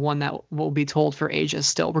think, is one that will be told for ages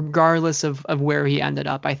still, regardless of where he ended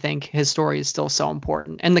up. I think his story is still so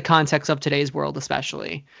important in the context of today's world,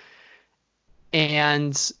 especially.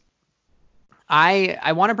 And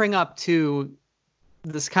I want to bring up, too,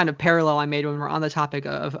 this kind of parallel I made when we're on the topic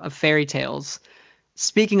of fairy tales.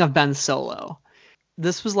 Speaking of Ben Solo,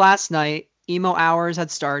 this was last night. Emo Hours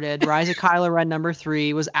had started. Rise of Kylo Ren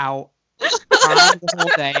 #3 was out. The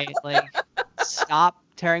whole day. Like, stop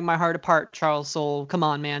tearing my heart apart, Charles Soule. Come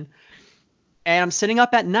on, man. And I'm sitting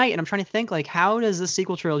up at night and I'm trying to think, like, how does this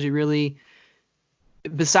sequel trilogy really,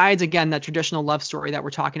 besides, again, that traditional love story that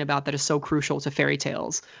we're talking about that is so crucial to fairy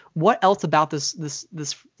tales, what else about this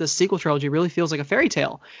sequel trilogy really feels like a fairy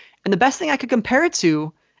tale? And the best thing I could compare it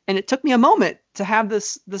to, and it took me a moment to have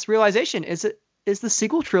this realization, is the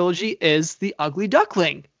sequel trilogy is The Ugly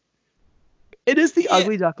Duckling. It is The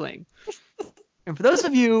Ugly Duckling. And for those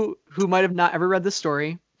of you who might have not ever read this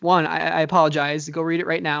story, one, I apologize. Go read it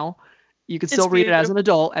right now. You can still read it as an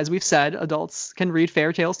adult. As we've said, adults can read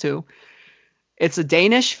fairy tales too. It's a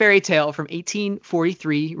Danish fairy tale from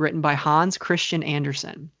 1843 written by Hans Christian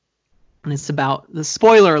Andersen. And it's about the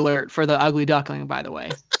spoiler alert for The Ugly Duckling, by the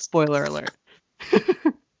way. Spoiler alert.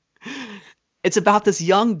 It's about this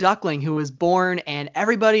young duckling who was born, and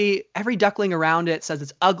every duckling around it says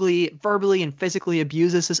it's ugly, verbally and physically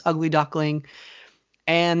abuses this ugly duckling.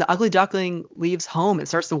 And the ugly duckling leaves home. It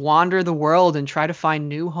starts to wander the world and try to find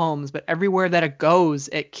new homes. But everywhere that it goes,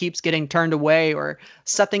 it keeps getting turned away, or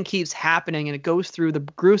something keeps happening. And it goes through the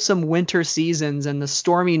gruesome winter seasons and the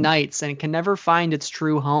stormy nights, and it can never find its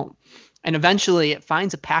true home. And eventually it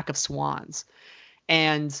finds a pack of swans.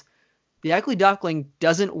 And the ugly duckling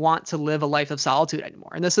doesn't want to live a life of solitude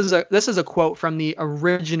anymore. And this is a quote from the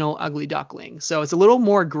original Ugly Duckling. So it's a little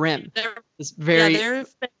more grim. It's very there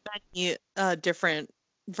have been many different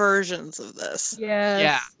versions of this.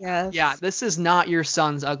 Yes. Yeah. This is not your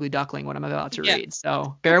son's Ugly Duckling, what I'm about to read.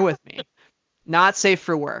 So bear with me. Not safe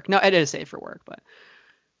for work. No, it is safe for work, but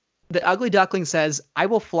the Ugly Duckling says, "I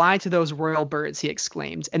will fly to those royal birds," he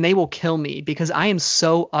exclaimed, "and they will kill me because I am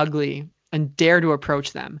so ugly and dare to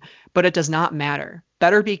approach them. But it does not matter.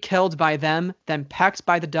 Better be killed by them than pecked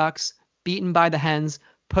by the ducks, beaten by the hens,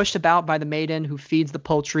 pushed about by the maiden who feeds the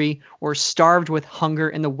poultry, or starved with hunger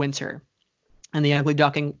in the winter." And the Ugly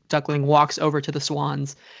Duckling walks over to the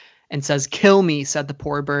swans and says, "Kill me," said the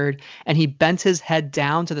poor bird, and he bent his head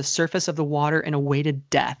down to the surface of the water and awaited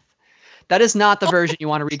death. That is not the version you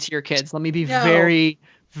want to read to your kids. Let me be very,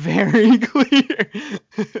 very clear.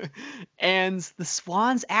 And the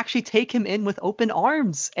swans actually take him in with open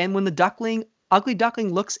arms. And when the Ugly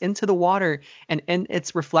Duckling looks into the water, and in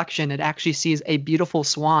its reflection, it actually sees a beautiful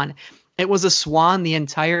swan. It was a swan the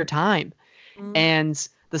entire time. Mm. And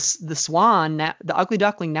the swan, the Ugly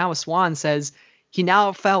Duckling, now a swan, says he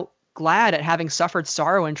now felt glad at having suffered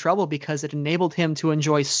sorrow and trouble because it enabled him to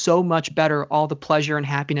enjoy so much better all the pleasure and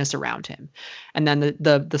happiness around him. And then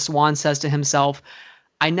the swan says to himself,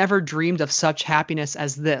 "I never dreamed of such happiness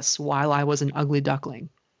as this while I was an ugly duckling."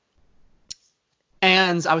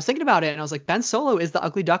 And I was thinking about it, and I was like, Ben Solo is the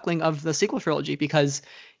Ugly Duckling of the sequel trilogy because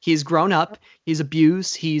he's grown up, he's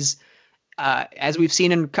abused, he's, as we've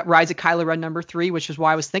seen in Rise of Kylo Ren #3, which is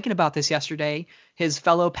why I was thinking about this yesterday, his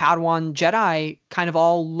fellow Padawan Jedi kind of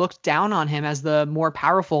all looked down on him as the more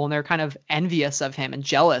powerful, and they're kind of envious of him and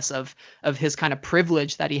jealous of his kind of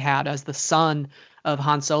privilege that he had as the son of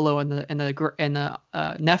Han Solo and the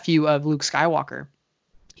nephew of Luke Skywalker.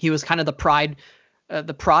 He was kind of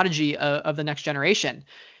the prodigy of the next generation.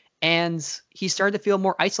 And he started to feel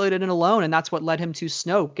more isolated and alone, and that's what led him to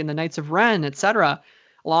Snoke and the Knights of Ren, etc.,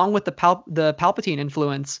 along with the Palpatine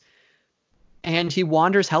influence. And he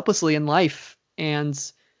wanders helplessly in life. And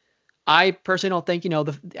I personally don't think,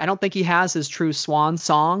 I don't think he has his true swan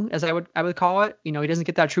song, as I would call it. He doesn't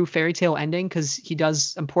get that true fairy tale ending because he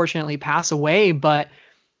does unfortunately pass away. But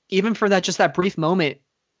even for that, just that brief moment,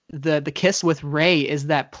 the kiss with Rey is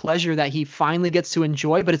that pleasure that he finally gets to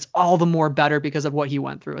enjoy, but it's all the more better because of what he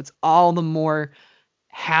went through. It's all the more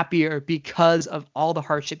happier because of all the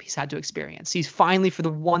hardship he's had to experience. He's finally, for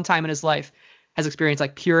the one time in his life, has experienced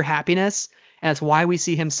like pure happiness. And that's why we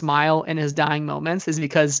see him smile in his dying moments, is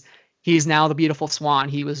because he's now the beautiful swan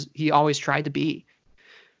he always tried to be.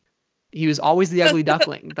 He was always the ugly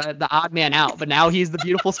duckling, the odd man out, but now he's the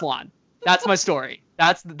beautiful swan. That's my story.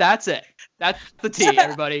 That's it. That's the tea,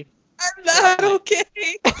 everybody. I'm not okay.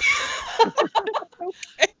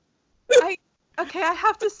 Okay, I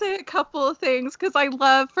have to say a couple of things because I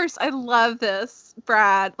love this,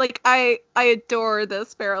 Brad. Like I adore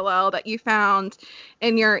this parallel that you found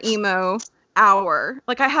in your emo hour.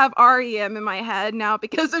 Like I have REM in my head now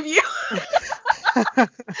because of you.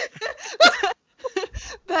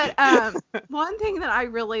 But one thing that I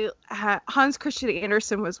really Hans Christian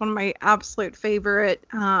Andersen was one of my absolute favorite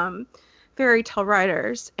fairy tale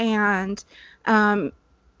writers, and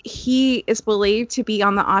he is believed to be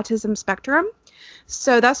on the autism spectrum.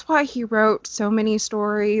 So that's why he wrote so many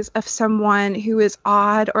stories of someone who is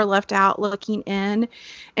odd or left out looking in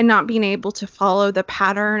and not being able to follow the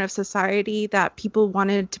pattern of society that people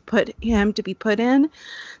wanted to put him to be put in.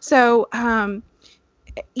 So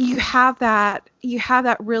you have that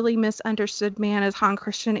really misunderstood man as Hans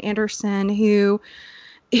Christian Andersen who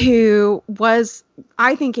was,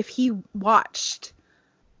 I think if he watched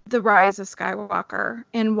The Rise of Skywalker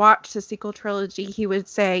and watched the sequel trilogy, he would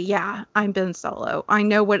say, yeah, I'm Ben Solo. I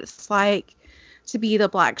know what it's like to be the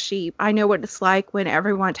black sheep. I know what it's like when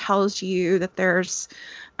everyone tells you that there's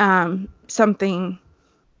something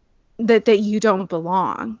that you don't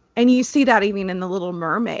belong. And you see that even in The Little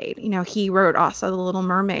Mermaid. He wrote also The Little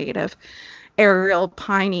Mermaid of Ariel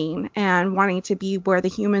pining and wanting to be where the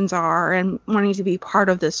humans are and wanting to be part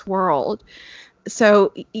of this world.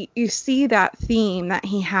 So you see that theme that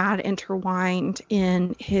he had intertwined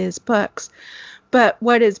in his books. But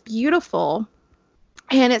what is beautiful,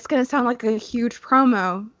 and it's going to sound like a huge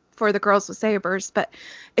promo for the Girls with Sabers, but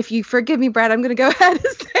if you forgive me, Brad, I'm going to go ahead and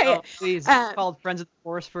say it. Please, it's called Friends of the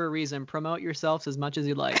Force for a reason. Promote yourselves as much as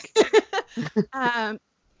you like.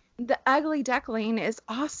 The Ugly Duckling is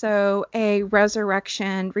also a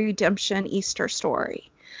resurrection, redemption, Easter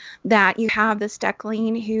story. That you have this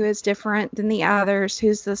duckling who is different than the others,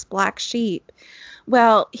 who's this black sheep.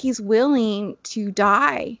 Well, he's willing to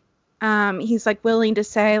die. He's like willing to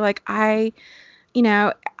say, like,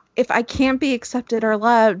 if I can't be accepted or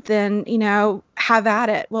loved, then, have at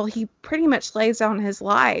it. Well, he pretty much lays down his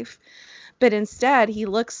life. But instead, he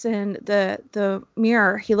looks in the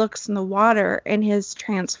mirror, he looks in the water, and is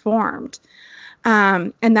transformed.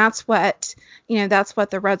 And that's what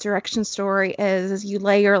the resurrection story is you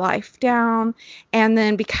lay your life down. And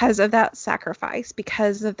then because of that sacrifice,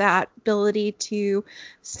 because of that ability to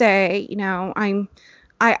say,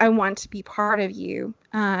 I want to be part of you.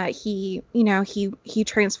 He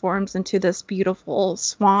transforms into this beautiful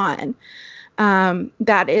swan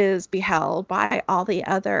that is beheld by all the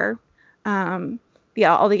other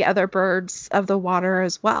birds of the water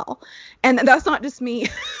as well. And that's not just me.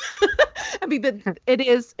 I mean, but it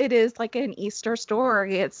is like an Easter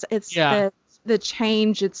story. It's the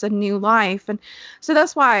change. It's a new life. And so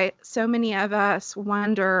that's why so many of us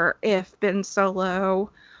wonder if Ben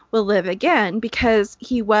Solo will live again, because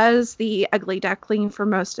he was the ugly duckling for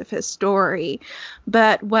most of his story.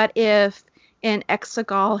 But what if in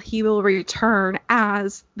Exegol he will return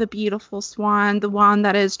as the beautiful swan, the one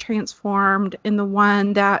that is transformed, and the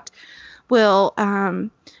one that will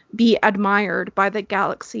be admired by the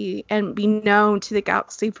galaxy and be known to the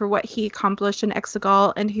galaxy for what he accomplished in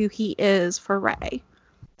Exegol and who he is for Rey.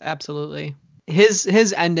 Absolutely.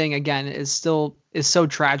 His ending again is so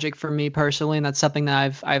tragic for me personally, and that's something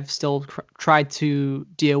that I've still tried to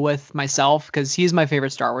deal with myself, because he's my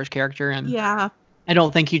favorite Star Wars character, and I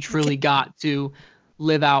don't think he truly got to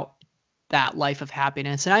live out that life of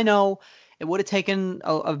happiness. And I know it would have taken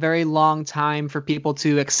a very long time for people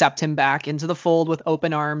to accept him back into the fold with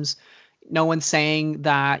open arms. No one's saying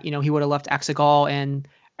that, he would have left Exegol and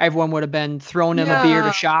everyone would have been throwing him a beer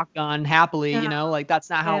to shotgun happily, like that's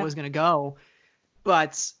not how it was going to go.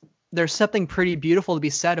 But there's something pretty beautiful to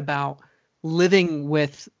be said about living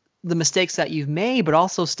with the mistakes that you've made, but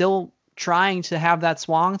also still trying to have that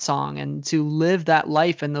swan song and to live that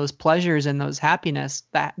life and those pleasures and those happiness,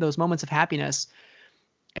 that those moments of happiness,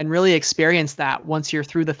 and really experience that once you're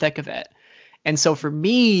through the thick of it. And so for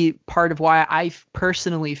me, part of why I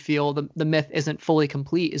personally feel the myth isn't fully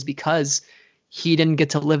complete is because he didn't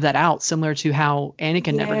get to live that out, similar to how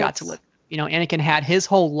Anakin never got to live. You know, Anakin had his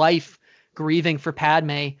whole life grieving for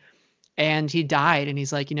Padme, and he died, and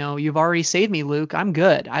he's like, you know, you've already saved me, Luke. I'm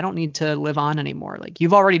good. I don't need to live on anymore. Like,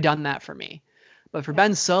 you've already done that for me. But for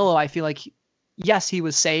Ben Solo, I feel like, yes, he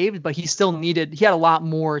was saved, but he had a lot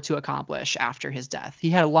more to accomplish after his death.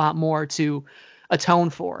 He had a lot more to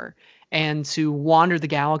atone for and to wander the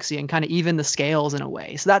galaxy and kind of even the scales in a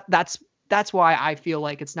way. So that's why I feel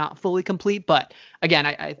like it's not fully complete. But again,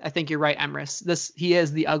 I think you're right, Emrys. He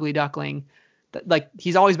is the ugly duckling. Like,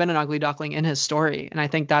 he's always been an ugly duckling in his story, and I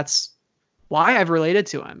think that's why I've related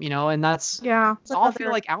to him, you know, and that's all feel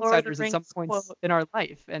like outsiders at some points in our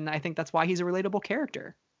life, and I think that's why he's a relatable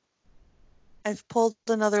character. I've pulled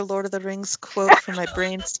another Lord of the Rings quote from my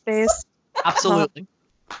brain space. Absolutely.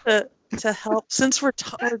 To help, since we're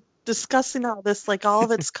discussing all this, like all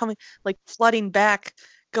of it's coming, like flooding back,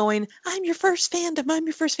 going, I'm your first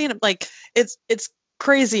fandom. Like it's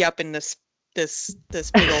crazy up in this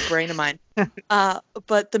big old brain of mine.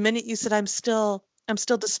 But the minute you said I'm still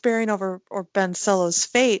despairing over Ben Solo's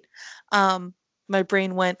fate, my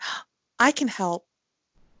brain went, I can help.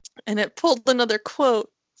 And it pulled another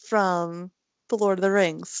quote from The Lord of the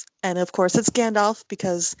Rings. And of course it's Gandalf,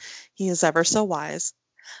 because he is ever so wise.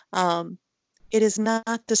 It is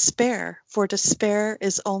not despair, for despair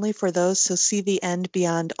is only for those who see the end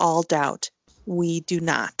beyond all doubt. We do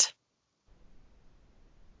not.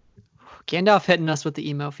 Gandalf hitting us with the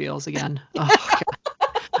emo feels again. Oh,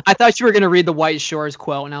 I thought you were going to read the White Shores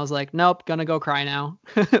quote, and I was like, nope, gonna go cry now.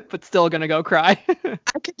 But still gonna go cry.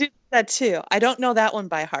 I could do that too. I don't know that one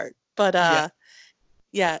by heart, but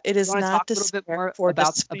yeah, it is not despair, for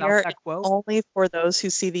despair that quote? Only for those who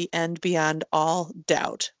see the end beyond all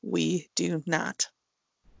doubt. We do not.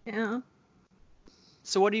 Yeah.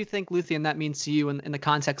 So what do you think, Luthien, that means to you in the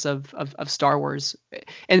context of Star Wars?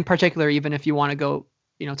 In particular, even if you want to go,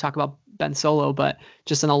 you know, talk about Ben Solo, but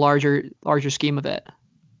just in a larger scheme of it.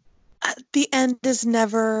 The end is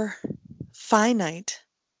never finite.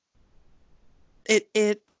 It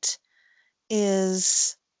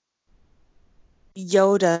is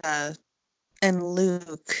Yoda and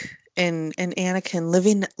Luke and Anakin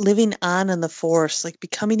living on in the Force, like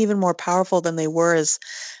becoming even more powerful than they were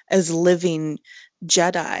as living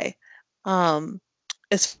Jedi.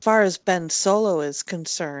 As far as Ben Solo is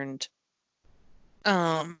concerned,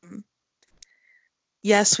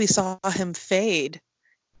 yes, we saw him fade,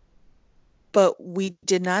 but we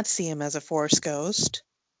did not see him as a Force ghost.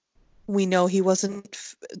 We know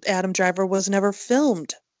Adam Driver was never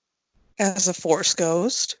filmed as a Force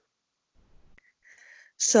ghost.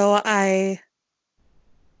 So I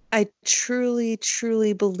truly,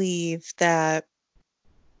 truly believe that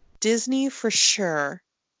Disney, for sure,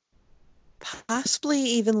 possibly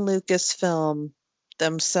even Lucasfilm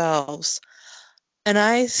themselves, and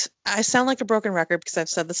I sound like a broken record because I've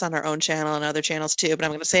said this on our own channel and other channels too, but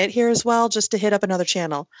I'm going to say it here as well just to hit up another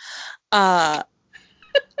channel.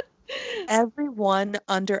 Everyone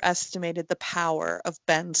underestimated the power of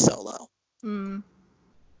Ben Solo.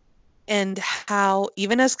 And how,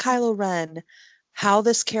 even as Kylo Ren, how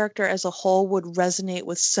this character as a whole would resonate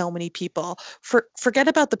with so many people. Forget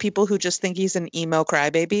about the people who just think he's an emo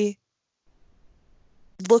crybaby.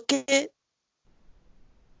 Look at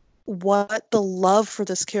what the love for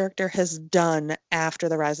this character has done after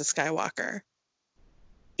The Rise of Skywalker.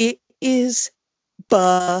 It is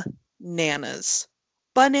bananas.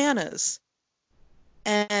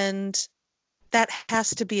 And that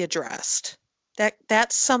has to be addressed.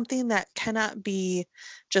 That's something that cannot be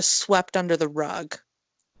just swept under the rug.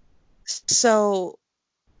 So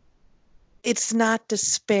it's not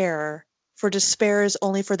despair, for despair is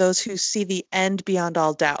only for those who see the end beyond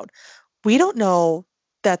all doubt. We don't know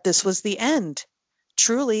that this was the end.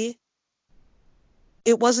 Truly,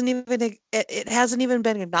 it hasn't even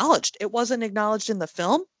been acknowledged. It wasn't acknowledged in the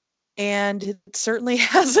film, and it certainly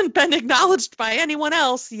hasn't been acknowledged by anyone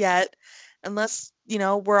else yet, unless, you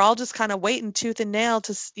know, we're all just kind of waiting tooth and nail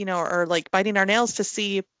to, you know, or like biting our nails to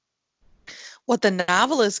see what the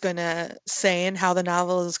novel is going to say and how the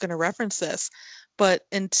novel is going to reference this. But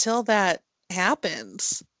until that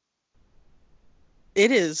happens,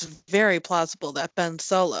 it is very plausible that Ben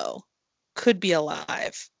Solo could be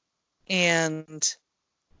alive. And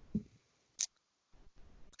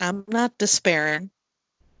I'm not despairing.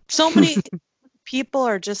 So many people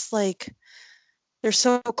are just like, they're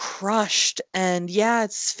so crushed, and yeah,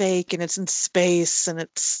 it's fake and it's in space and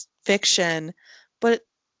it's fiction, but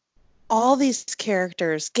all these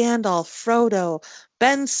characters, Gandalf, Frodo,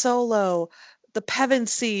 Ben Solo, the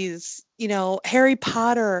Pevensies, Harry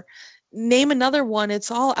Potter, name another one,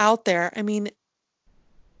 it's all out there. I mean,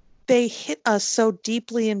 they hit us so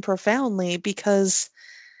deeply and profoundly because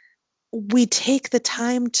we take the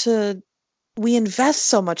time we invest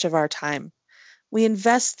so much of our time. We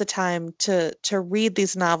invest the time to read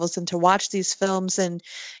these novels and to watch these films, and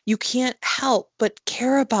you can't help but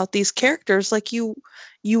care about these characters like you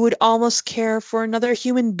would almost care for another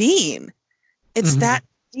human being. It's that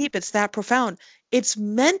deep, it's that profound. It's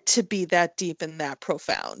meant to be that deep and that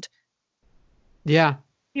profound. Yeah.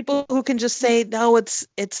 People who can just say, no,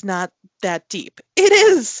 it's not that deep. It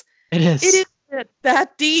is. It is. It is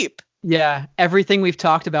that deep. Yeah, everything we've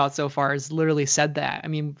talked about so far has literally said that. I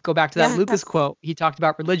mean, go back to that Lucas quote. He talked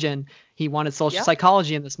about religion. He wanted social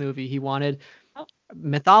psychology in this movie. He wanted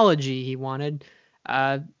mythology. He wanted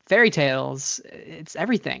fairy tales. It's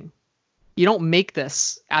everything. You don't make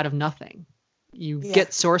this out of nothing. You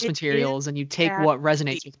get source materials and you take what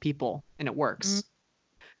resonates with people, and it works.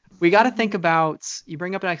 Mm-hmm. We got to think about, you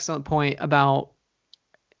bring up an excellent point about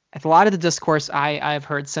a lot of the discourse I've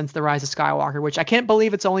heard since The Rise of Skywalker, which I can't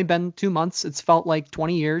believe it's only been 2 months. It's felt like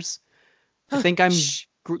 20 years. I think I'm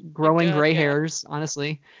growing gray hairs,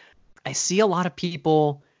 honestly. I see a lot of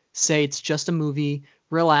people say it's just a movie,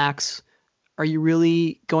 relax. Are you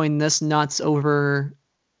really going this nuts over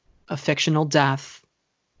a fictional death?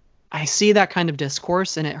 I see that kind of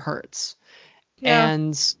discourse and it hurts. Yeah.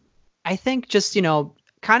 And I think just,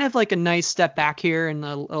 kind of like a nice step back here and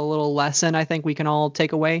a little lesson I think we can all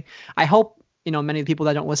take away. I hope, many of the people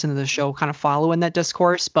that don't listen to the show kind of follow in that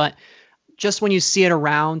discourse, but just when you see it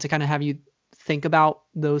around to kind of have you think about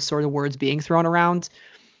those sort of words being thrown around,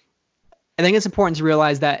 I think it's important to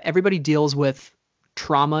realize that everybody deals with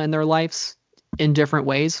trauma in their lives in different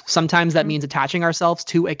ways. Sometimes that means attaching ourselves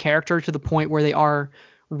to a character to the point where they are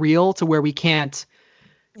real, to where we can't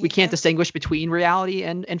distinguish between reality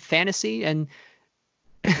and fantasy. And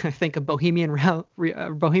I think of Bohemian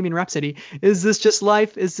Rhapsody. Is this just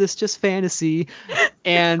life? Is this just fantasy?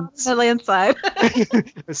 And the landslide.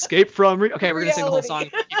 Escape from. Okay, we're gonna sing the whole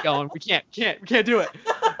song. Keep going. We can't do it.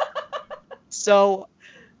 So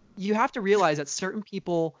you have to realize that certain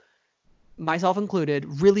people, myself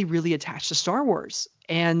included, really, really attached to Star Wars.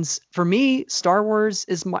 And for me, Star Wars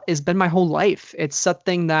has been my whole life. It's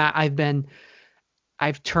something that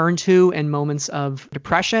I've turned to in moments of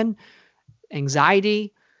depression,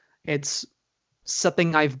 anxiety. It's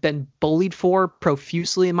something I've been bullied for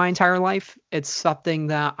profusely in my entire life. It's something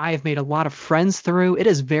that I have made a lot of friends through. It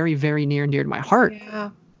is very, very near and dear to my heart.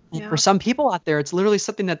 Yeah. And for some people out there, it's literally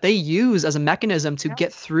something that they use as a mechanism to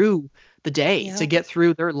get through the day, to get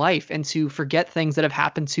through their life, and to forget things that have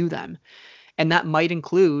happened to them. And that might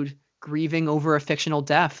include grieving over a fictional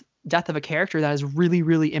death of a character that has really,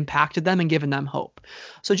 really impacted them and given them hope.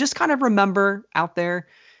 So just kind of remember out there,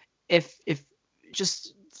 if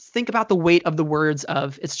just think about the weight of the words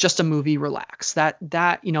of "it's just a movie, relax."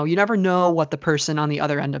 That you never know what the person on the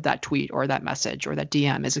other end of that tweet or that message or that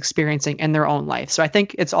DM is experiencing in their own life. So I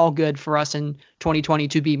think it's all good for us in 2020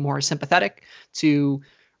 to be more sympathetic, to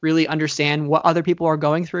really understand what other people are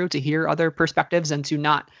going through, to hear other perspectives, and to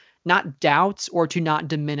not doubt or to not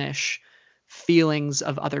diminish feelings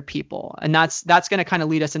of other people. And that's going to kind of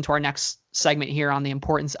lead us into our next segment here on the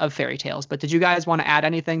importance of fairy tales. But did you guys want to add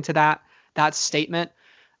anything to that statement?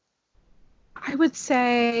 I would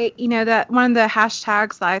say, that one of the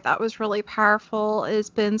hashtags that I thought was really powerful is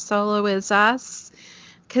Ben Solo is us.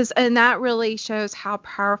 And that really shows how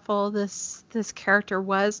powerful this character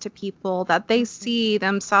was to people, that they see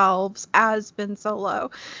themselves as Ben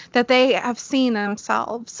Solo, that they have seen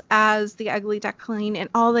themselves as the ugly duckling, and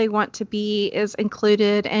all they want to be is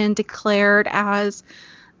included and declared as,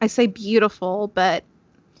 I say beautiful, but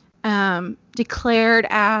declared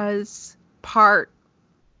as part,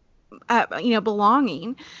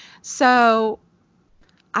 belonging. So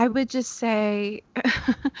I would just say,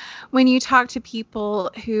 when you talk to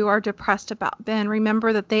people who are depressed about Ben,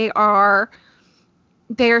 remember that they are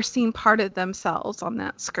seeing part of themselves on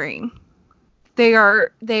that screen. They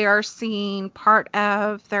are seeing part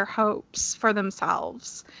of their hopes for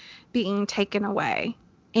themselves being taken away.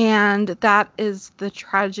 And that is the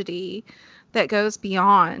tragedy that goes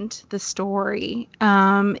beyond the story,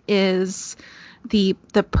 is the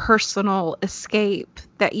personal escape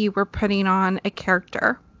that you were putting on a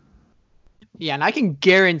character. Yeah, and I can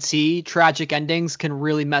guarantee tragic endings can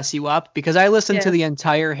really mess you up because I listened to the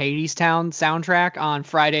entire Hadestown soundtrack on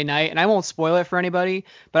Friday night, and I won't spoil it for anybody,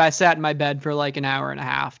 but I sat in my bed for like an hour and a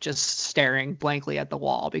half just staring blankly at the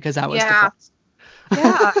wall because I was depressed.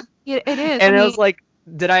 Yeah, it is. And I was like,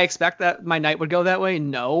 did I expect that my night would go that way?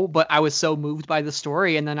 No, but I was so moved by the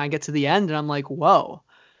story, and then I get to the end, and I'm like, whoa.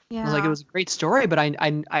 I was like, it was a great story, but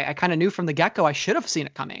I kind of knew from the get-go I should have seen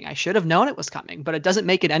it coming. I should have known it was coming, but it doesn't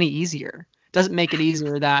make it any easier. It doesn't make it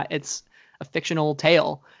easier that it's a fictional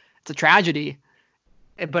tale. It's a tragedy,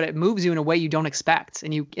 but it moves you in a way you don't expect,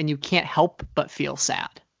 and you can't help but feel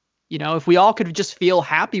sad. You know, if we all could just feel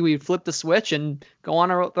happy, we'd flip the switch and go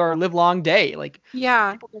on our live long day. Like,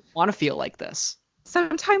 people don't want to feel like this.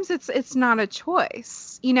 Sometimes it's not a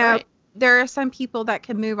choice. You know, there are some people that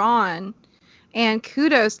can move on, and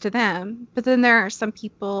kudos to them. But then there are some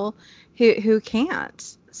people who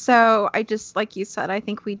can't. So I just, like you said, I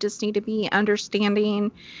think we just need to be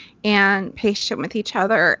understanding and patient with each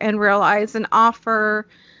other and realize and offer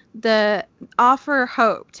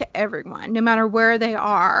hope to everyone, no matter where they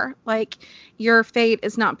are. Like, your fate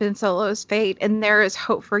is not Ben Solo's fate, and there is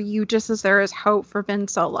hope for you just as there is hope for Ben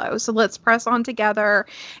Solo. So let's press on together,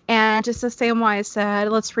 and just as Samwise said,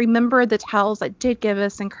 let's remember the tales that did give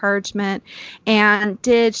us encouragement and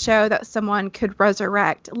did show that someone could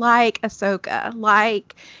resurrect, like Ahsoka,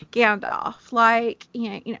 like Gandalf, like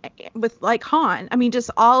you know with like Han. I mean,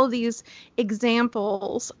 just all of these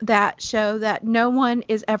examples that show that no one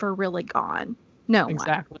is ever really gone. No one.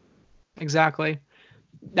 Exactly.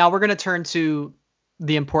 Now we're going to turn to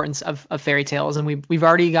the importance of fairy tales, and we've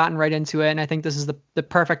already gotten right into it, and I think this is the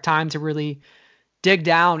perfect time to really dig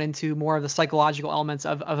down into more of the psychological elements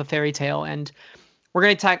of a fairy tale. And we're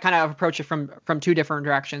going to kind of approach it from two different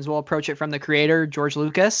directions. We'll approach it from the creator, George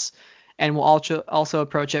Lucas, and we'll also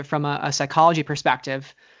approach it from a psychology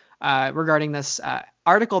perspective regarding this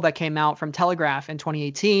article that came out from Telegraph in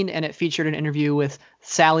 2018, and it featured an interview with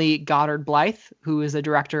Sally Goddard Blythe, who is the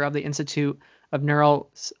director of the Institute of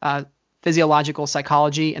Neurophysiological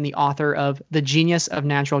Psychology and the author of The Genius of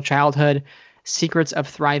Natural Childhood: Secrets of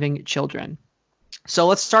Thriving Children. So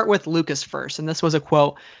let's start with Lucas first, and this was a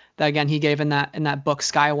quote that, again, he gave in that book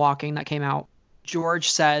Skywalking that came out. George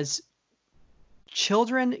says,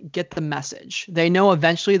 "Children get the message. They know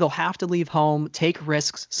eventually they'll have to leave home, take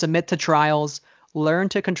risks, submit to trials, learn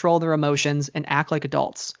to control their emotions, and act like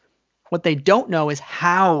adults. What they don't know is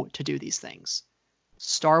how to do these things.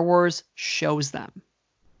 Star Wars shows them."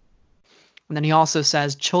 And then he also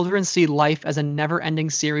says, "Children see life as a never-ending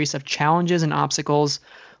series of challenges and obstacles.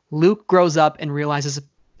 Luke grows up and realizes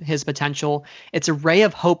his potential. It's a ray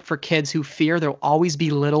of hope for kids who fear there'll always be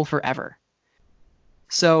little forever."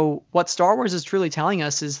 So what Star Wars is truly telling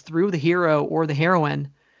us is, through the hero or the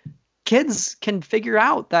heroine, kids can figure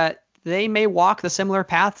out that they may walk the similar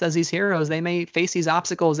paths as these heroes. They may face these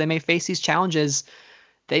obstacles. They may face these challenges.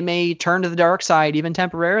 They may turn to the dark side even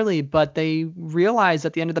temporarily, but they realize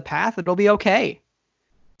at the end of the path, it'll be okay.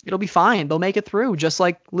 It'll be fine. They'll make it through, just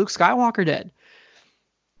like Luke Skywalker did.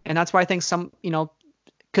 And that's why I think some,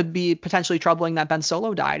 could be potentially troubling that Ben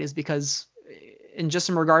Solo died, is because in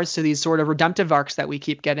regards to these sort of redemptive arcs that we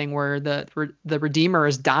keep getting where the Redeemer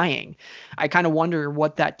is dying, I kind of wonder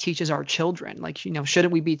what that teaches our children. Like,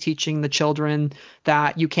 shouldn't we be teaching the children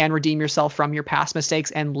that you can redeem yourself from your past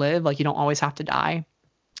mistakes and live? Like, you don't always have to die.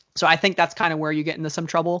 So I think that's kind of where you get into some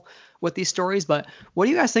trouble with these stories. But what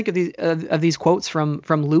do you guys think of these quotes from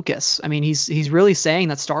Lucas? I mean, he's really saying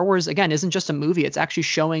that Star Wars, again, isn't just a movie. It's actually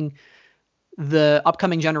showing the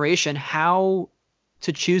upcoming generation how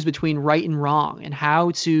to choose between right and wrong, and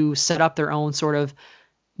how to set up their own sort of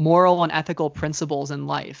moral and ethical principles in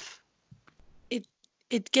life.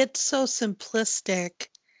 It gets so simplistic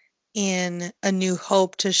in A New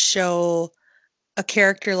Hope to show a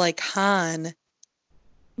character like Han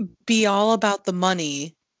be all about the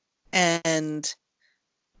money, and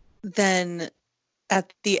then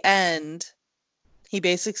at the end he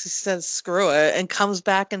basically says screw it and comes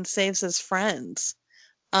back and saves his friends.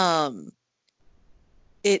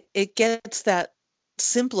 It gets that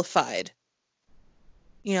simplified.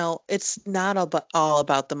 It's not all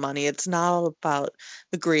about the money. It's not all about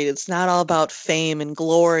the greed. It's not all about fame and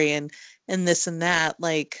glory and this and that.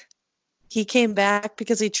 Like, he came back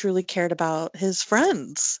because he truly cared about his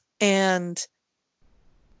friends. And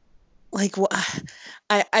like,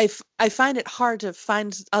 I find it hard to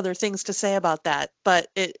find other things to say about that, but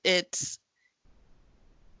it's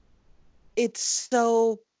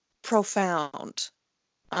so profound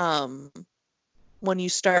when you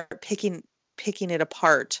start picking it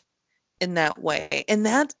apart in that way. And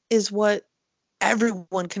that is what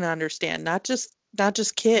everyone can understand, not just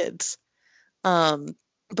kids.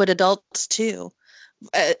 But adults too.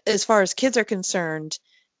 As far as kids are concerned,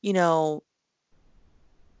 you know,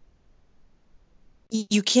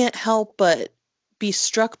 you can't help but be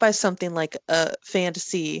struck by something like a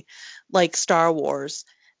fantasy like Star Wars.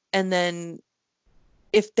 And then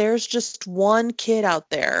if there's just one kid out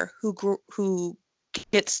there who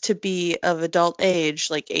gets to be of adult age,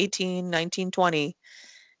 like 18, 19, 20,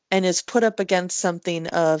 and is put up against something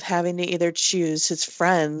of having to either choose his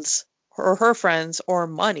friends or her friends or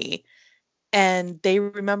money, and they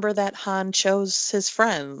remember that Han chose his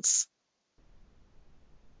friends.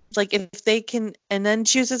 Like, if they can, and then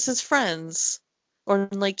chooses his friends, or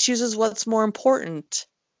like chooses what's more important,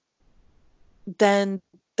 then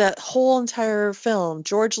that whole entire film,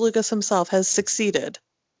 George Lucas himself has succeeded.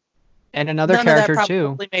 And another None character of that too.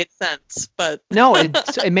 probably made sense, but No,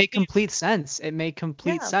 it made complete sense. It made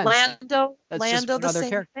complete sense. Lando, That's just the another same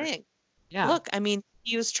character. thing. Yeah. Look, I mean,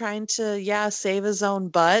 he was trying to, save his own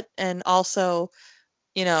butt, and also,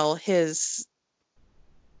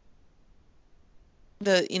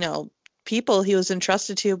 people he was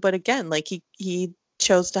entrusted to, but again, like he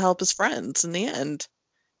chose to help his friends in the end.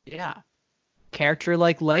 Yeah. Character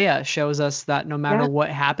like Leia shows us that no matter what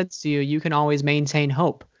happens to you, you can always maintain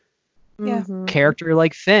hope. Yeah. Mm-hmm. Character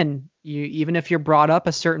like Finn, even if you're brought up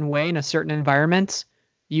a certain way in a certain environment,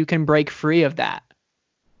 you can break free of that.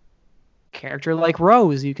 Character like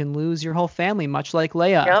Rose, you can lose your whole family, much like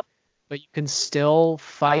Leia, but you can still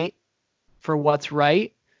fight for what's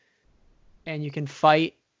right, and you can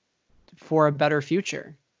fight for a better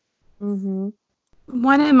future. Mm-hmm.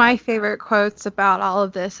 One of my favorite quotes about all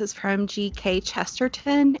of this is from G.K.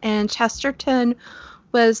 Chesterton, and Chesterton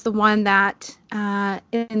was the one that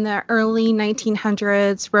in the early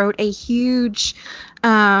 1900s wrote a huge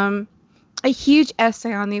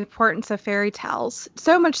essay on the importance of fairy tales,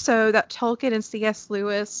 so much so that Tolkien and C.S.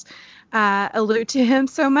 Lewis allude to him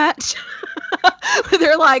so much.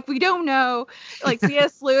 They're like, we don't know. Like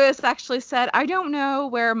C.S. Lewis actually said, I don't know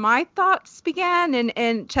where my thoughts began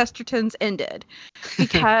and Chesterton's ended,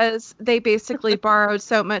 because they basically borrowed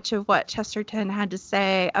so much of what Chesterton had to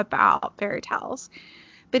say about fairy tales.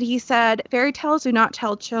 But he said, fairy tales do not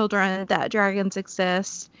tell children that dragons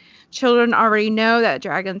exist. Children already know that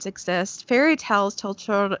dragons exist. Fairy tales tell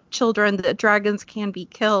children that dragons can be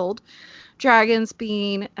killed. Dragons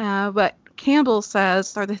being what Campbell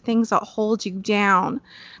says are the things that hold you down,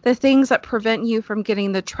 the things that prevent you from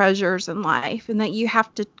getting the treasures in life, and that you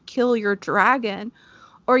have to kill your dragon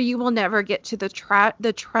or you will never get to the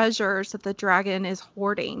treasures that the dragon is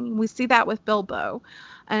hoarding. We see that with Bilbo.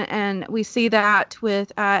 And we see that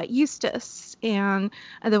with Eustace and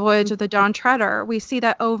the Voyage of the Dawn Treader. We see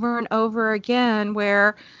that over and over again,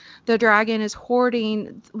 where the dragon is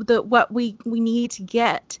hoarding what we need to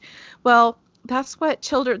get. Well, that's why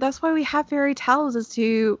we have fairy tales, is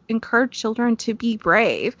to encourage children to be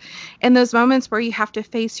brave. In those moments where you have to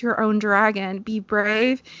face your own dragon, be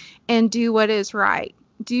brave and do what is right.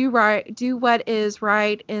 Do what is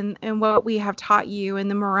right in what we have taught you, and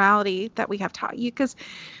the morality that we have taught you, because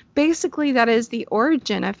basically that is the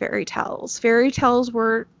origin of fairy tales. Fairy tales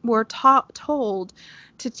were told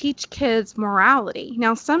to teach kids morality.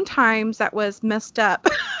 Now sometimes that was messed up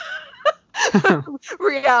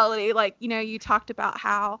reality. Like, you talked about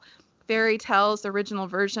how fairy tales, the original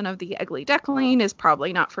version of The Ugly Duckling, is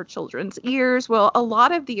probably not for children's ears. Well, a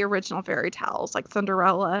lot of the original fairy tales, like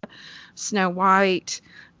Cinderella, Snow White,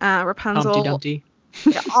 Rapunzel, Humpty Dumpty.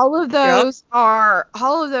 all of those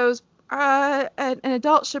an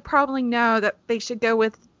adult should probably know that they should go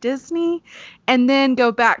with Disney and then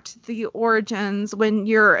go back to the origins when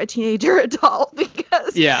you're a teenager adult,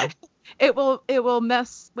 because it will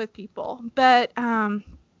mess with people. But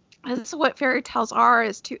that's what fairy tales are,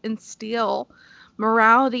 is to instill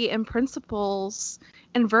morality and principles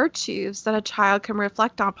and virtues that a child can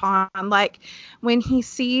reflect upon. Like when he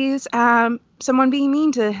sees someone being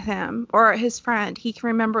mean to him or his friend, he can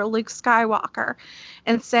remember Luke Skywalker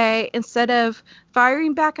and say, instead of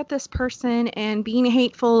firing back at this person and being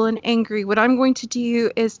hateful and angry, what I'm going to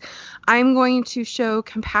do is I'm going to show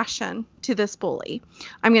compassion to this bully.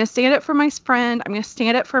 I'm going to stand up for my friend. I'm going to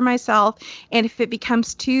stand up for myself. And if it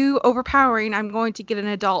becomes too overpowering, I'm going to get an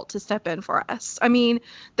adult to step in for us. I mean,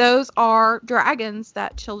 those are dragons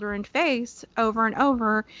that children face over and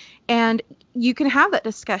over. And you can have that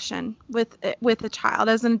discussion with a child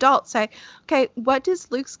as an adult. Say, okay, what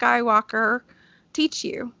does Luke Skywalker teach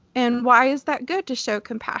you? And why is that good to show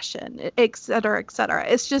compassion, et cetera, et cetera?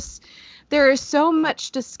 It's just, there is so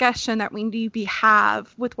much discussion that we need to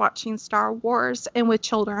have with watching Star Wars and with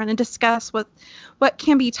children, and discuss what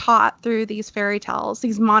can be taught through these fairy tales,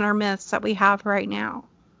 these modern myths that we have right now.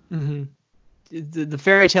 Mm-hmm. the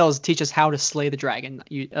fairy tales teach us how to slay the dragon.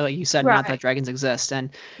 Like you said, not that dragons exist, and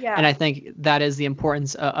I think that is the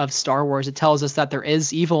importance of Star Wars. It tells us that there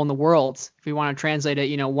is evil in the world. If we want to translate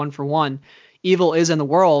it, one for one, evil is in the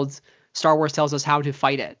world. Star Wars tells us how to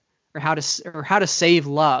fight it, or how to save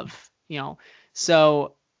love.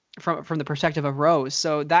 So from the perspective of Rose,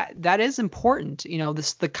 so that is important.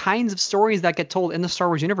 The kinds of stories that get told in the Star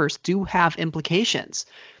Wars universe do have implications.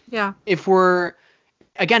 Yeah.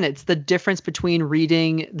 Again, it's the difference between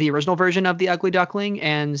reading the original version of The Ugly Duckling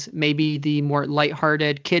and maybe the more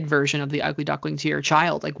lighthearted kid version of The Ugly Duckling to your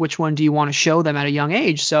child. Like, which one do you want to show them at a young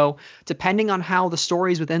age? So depending on how the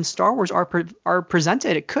stories within Star Wars are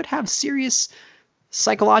presented, it could have serious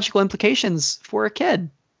psychological implications for a kid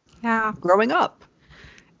growing up.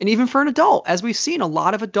 And even for an adult, as we've seen, a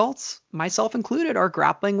lot of adults, myself included, are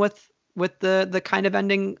grappling with the kind of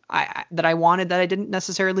ending that I wanted that I didn't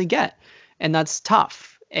necessarily get. And that's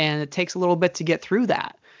tough. And it takes a little bit to get through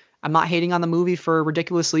that. I'm not hating on the movie for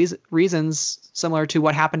ridiculous reasons similar to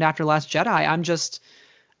what happened after Last Jedi.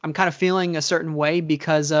 I'm kind of feeling a certain way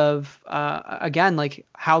because of, again, like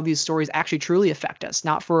how these stories actually truly affect us.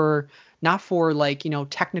 Not for like,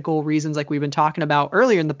 technical reasons like we've been talking about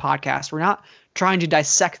earlier in the podcast. We're not trying to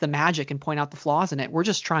dissect the magic and point out the flaws in it. We're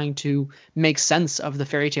just trying to make sense of the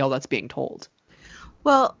fairy tale that's being told.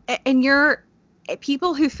 Well, and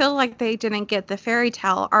people who feel like they didn't get the fairy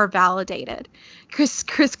tale are validated. Chris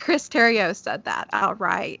Terrio said that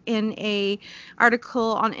outright in a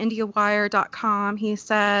article on IndiaWire.com. He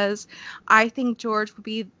says, "I think George would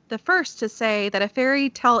be the first to say that a fairy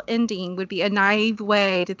tale ending would be a naive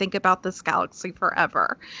way to think about this galaxy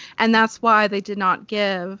forever, and that's why they did not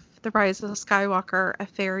give The Rise of Skywalker a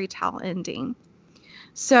fairy tale ending."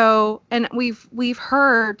 So, and we've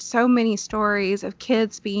heard so many stories of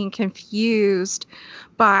kids being confused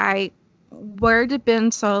by, where did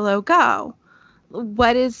Ben Solo go?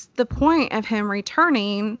 What is the point of him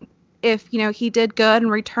returning if, he did good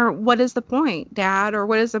and return? What is the point, Dad? Or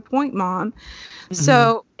what is the point, Mom? Mm-hmm.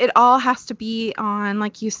 So it all has to be on,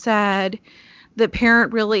 like you said, the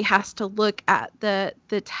parent really has to look at the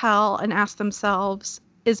tell and ask themselves,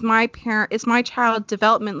 is my child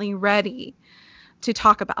developmentally ready to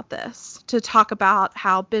talk about this, to talk about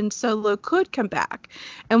how Ben Solo could come back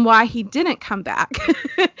and why he didn't come back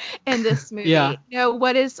in this movie?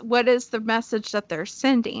 What is the message that they're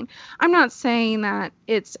sending? I'm not saying that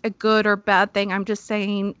it's a good or bad thing. I'm just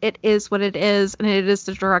saying it is what it is, and it is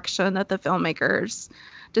the direction that the filmmakers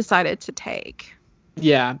decided to take.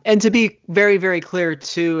 Yeah, and to be very, very clear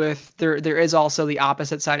too, if there is also the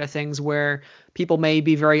opposite side of things where people may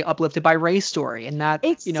be very uplifted by Rey's story, and that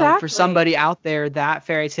for somebody out there, that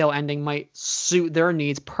fairy tale ending might suit their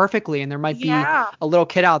needs perfectly, and there might be a little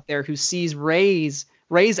kid out there who sees Rey's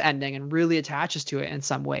ending and really attaches to it in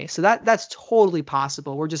some way. So that's totally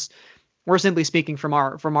possible. We're simply speaking from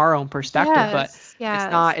our own perspective, but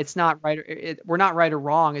it's not right. We're not right or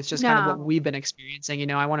wrong. It's just kind of what we've been experiencing.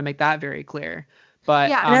 I want to make that very clear.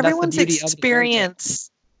 But and everyone's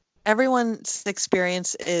everyone's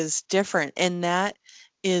experience is different, and that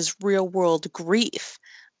is real world grief.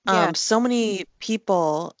 So many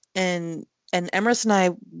people, and Emrys and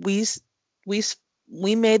I,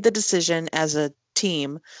 we made the decision as a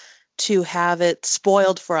team to have it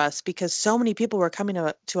spoiled for us because so many people were coming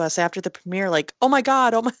to us after the premiere like, oh my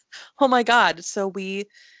god. So we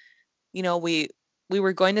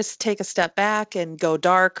were going to take a step back and go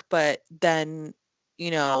dark, but then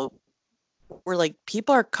we're like,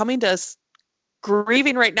 people are coming to us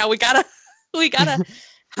grieving right now. We gotta help. We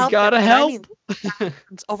gotta help.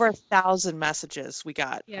 It's over 1,000 messages we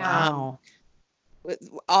got. Wow.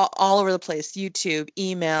 All over the place. YouTube,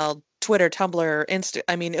 email, Twitter, Tumblr, Insta.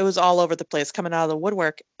 I mean, it was all over the place, coming out of the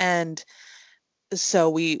woodwork. And so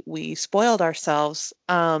we spoiled ourselves.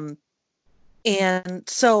 And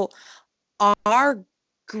so our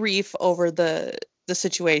grief over the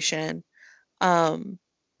situation,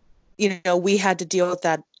 we had to deal with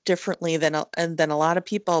that differently than a lot of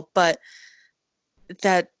people, but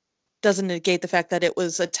that doesn't negate the fact that it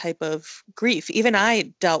was a type of grief. Even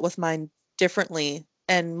I dealt with mine differently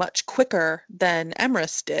and much quicker than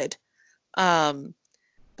Emrys did.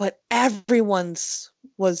 But everyone's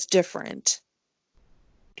was different.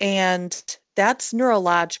 And that's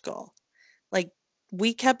neurological. Like,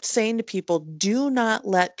 we kept saying to people, do not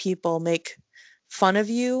let people make fun of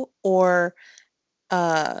you or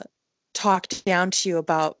talk down to you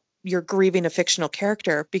about you're grieving a fictional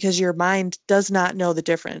character, because your mind does not know the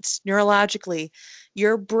difference. Neurologically,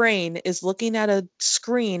 your brain is looking at a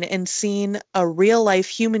screen and seeing a real life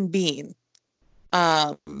human being die,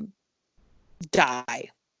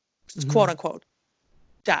 quote unquote,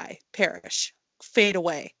 die, perish. fade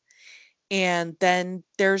away. And then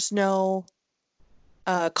there's no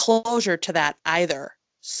closure to that either.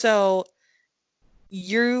 So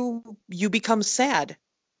you become sad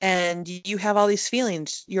and you have all these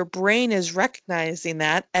feelings. Your brain is recognizing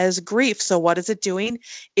that as grief. So what is it doing?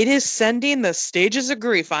 It is sending the stages of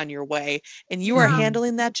grief on your way, and you are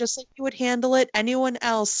handling that just like you would handle it anyone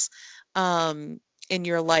else in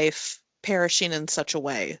your life perishing in such a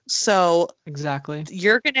way. So exactly,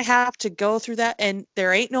 you're going to have to go through that, and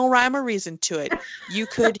there ain't no rhyme or reason to it. You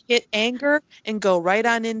could hit anger and go right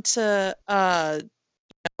on into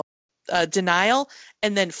denial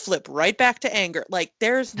and then flip right back to anger. Like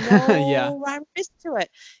there's no rhyme or reason to it.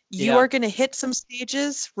 You are going to hit some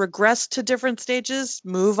stages, regress to different stages,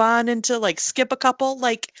 move on into like skip a couple.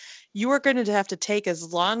 Like you are going to have to take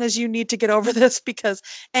as long as you need to get over this, because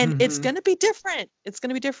it's going to be different. It's going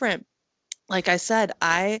to be different. Like I said,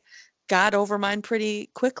 I got over mine pretty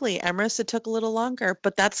quickly. Emrys, it took a little longer,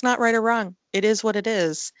 but that's not right or wrong. It is what it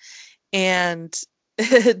is. And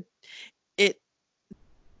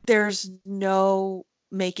there's no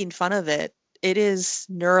making fun of it. It is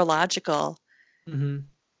neurological.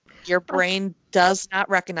 Your brain does not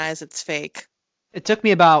recognize it's fake. It took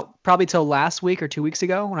me about probably till last week or 2 weeks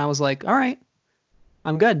ago when I was like, all right,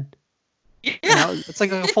 I'm good. Yeah. You know, it's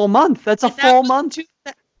like a full month. That's a full month.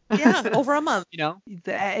 Over a month. You know,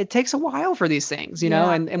 it takes a while for these things, you know,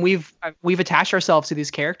 and we've attached ourselves to these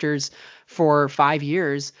characters for 5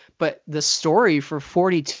 years, but the story for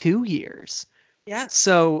 42 years. Yeah.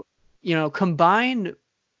 So, you know, combine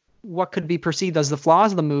what could be perceived as the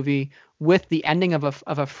flaws of the movie with the ending of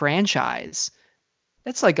a franchise.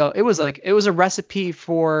 It's like it was a recipe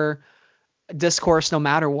for discourse no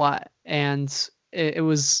matter what. And it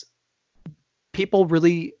was, people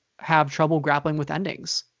really have trouble grappling with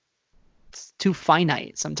endings. It's too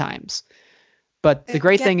finite sometimes. But the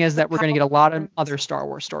great thing is that we're going to get a lot of other Star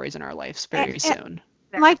Wars stories in our lives very soon.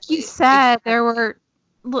 Like you said, there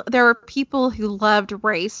were people who loved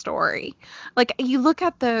Rey's story. Like you look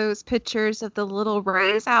at those pictures of the little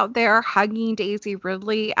Reys out there hugging Daisy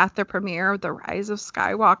Ridley at the premiere of The Rise of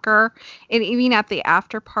Skywalker, and even at the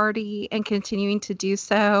after party, and continuing to do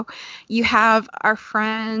so. You have our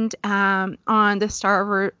friend on the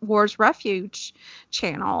Star Wars Refuge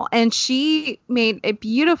channel, and she made a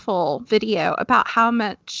beautiful video about how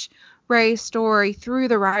much Rey's story through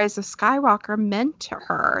The Rise of Skywalker meant to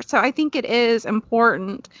her. So I think it is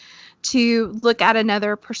important to look at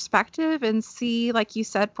another perspective and see, like you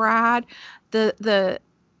said, Brad, the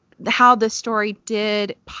how the story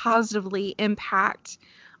did positively impact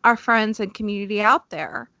our friends and community out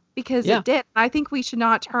there, because it did. I think we should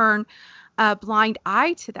not turn a blind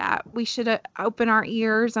eye to that. We should open our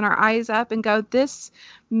ears and our eyes up and go, this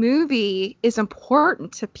movie is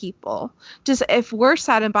important to people. Just if we're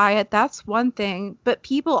saddened by it, that's one thing, but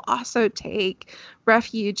people also take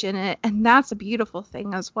refuge in it, and that's a beautiful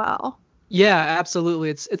thing as well. Yeah, absolutely.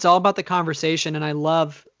 It's all about the conversation, and I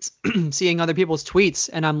love seeing other people's tweets,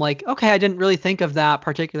 and I'm like, okay, I didn't really think of that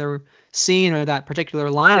particular scene or that particular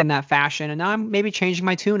line in that fashion, and now I'm maybe changing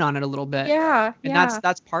my tune on it a little bit. And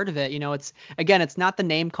that's part of it. You know, it's not the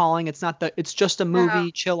name calling, it's just a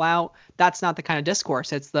movie, chill out. That's not the kind of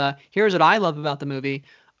discourse. It's here's what I love about the movie.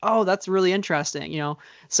 Oh, that's really interesting, you know.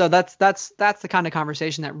 So that's the kind of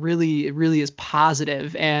conversation that really is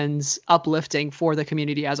positive and uplifting for the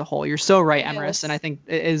community as a whole. You're so right, Emrys, and I think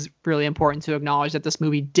it is really important to acknowledge that this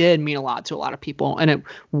movie did mean a lot to a lot of people, and it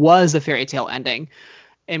was a fairy tale ending,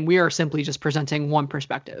 and we are simply just presenting one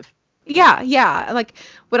perspective. Yeah. Like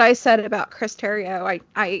what I said about Chris Terrio,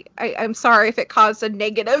 I'm sorry if it caused a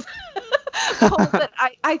negative but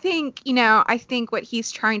I think what he's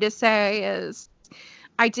trying to say is,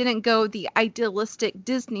 I didn't go the idealistic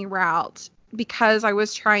Disney route because I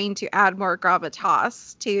was trying to add more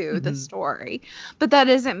gravitas to the story. But that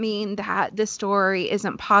doesn't mean that the story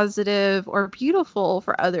isn't positive or beautiful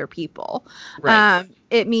for other people. Right.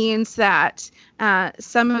 It means that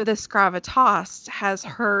some of this gravitas has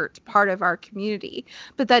hurt part of our community,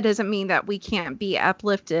 but that doesn't mean that we can't be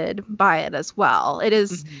uplifted by it as well. It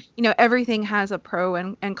is, everything has a pro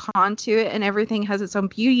and con to it, and everything has its own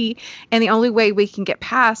beauty. And the only way we can get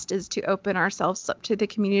past is to open ourselves up to the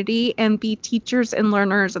community and be teachers and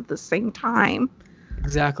learners at the same time.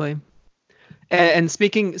 Exactly. And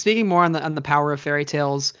speaking more on the power of fairy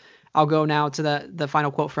tales, I'll go now to the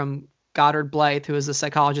final quote from Goddard Blythe, who is the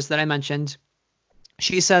psychologist that I mentioned.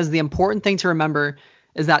 She says, the important thing to remember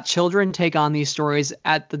is that children take on these stories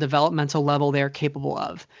at the developmental level they are capable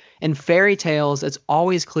of. In fairy tales, it's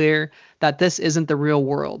always clear that this isn't the real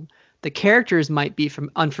world. The characters might be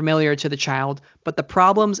unfamiliar to the child, but the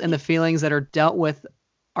problems and the feelings that are dealt with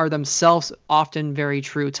are themselves often very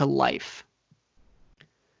true to life.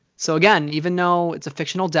 So again, even though it's a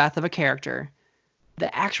fictional death of a character,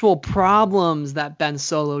 the actual problems that Ben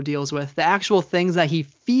Solo deals with, the actual things that he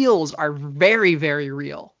feels are very, very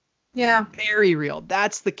real. Yeah. Very real.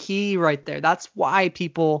 That's the key right there. That's why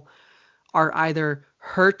people are either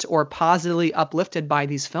hurt or positively uplifted by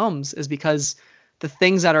these films, is because the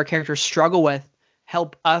things that our characters struggle with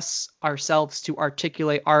help us ourselves to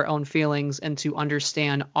articulate our own feelings and to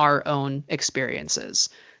understand our own experiences.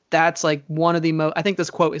 That's like one of the most, I think this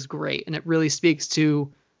quote is great, and it really speaks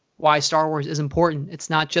to why Star Wars is important. It's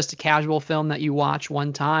not just a casual film that you watch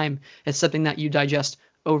one time. It's something that you digest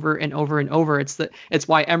over and over and over. It's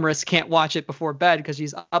why Emrys can't watch it before bed, because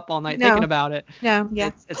she's up all night thinking about it. No,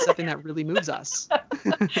 yeah. It's something that really moves us.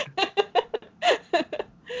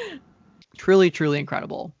 Truly, truly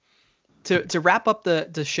incredible. To wrap up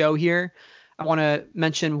the show here, I want to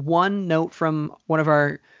mention one note from one of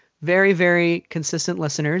our very, very consistent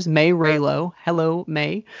listeners, May Raylo. Hello,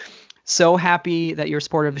 May. So happy that you're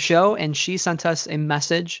supportive of the show. And she sent us a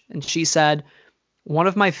message, and she said, one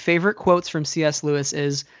of my favorite quotes from C.S. Lewis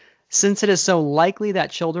is, "Since it is so likely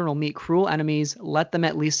that children will meet cruel enemies, let them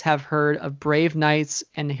at least have heard of brave knights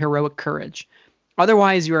and heroic courage.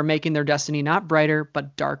 Otherwise, you are making their destiny not brighter,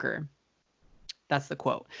 but darker." That's the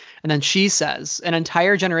quote. And then she says, an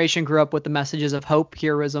entire generation grew up with the messages of hope,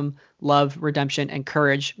 heroism, love, redemption, and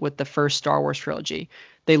courage with the first Star Wars trilogy.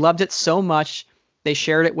 They loved it so much, they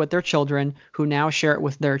shared it with their children, who now share it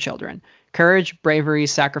with their children. Courage, bravery,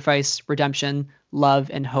 sacrifice, redemption,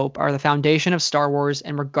 love, and hope are the foundation of Star Wars,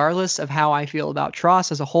 and regardless of how I feel about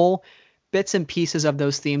TROS as a whole, bits and pieces of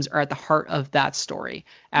those themes are at the heart of that story,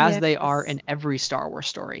 as they are in every Star Wars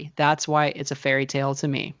story. That's why it's a fairy tale to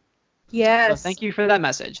me. Yes. So thank you for that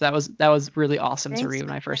message. That was really awesome to read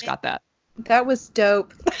when I first got that. That was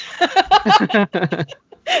dope.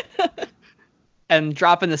 And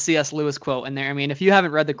dropping the C.S. Lewis quote in there. I mean, if you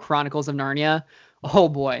haven't read the Chronicles of Narnia, oh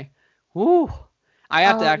boy. Woo. I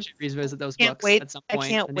have to actually revisit those books at some point. I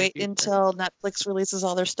can't wait until Netflix releases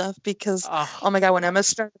all their stuff, because, oh my God, when Emma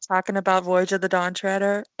started talking about Voyage of the Dawn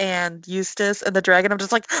Treader and Eustace and the dragon, I'm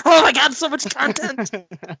just like, oh my God, so much content.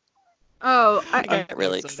 I get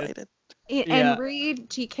really excited. And read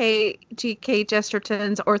G.K.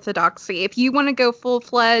 Chesterton's Orthodoxy. If you want to go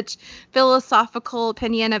full-fledged philosophical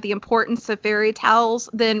opinion of the importance of fairy tales,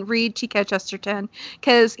 then read G.K. Chesterton,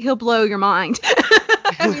 because he'll blow your mind.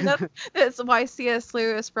 I mean, that's why C.S.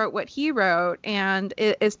 Lewis wrote what he wrote, and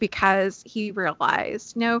it is because he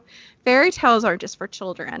realized, fairy tales aren't just for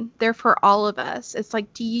children. They're for all of us. It's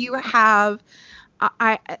like, do you have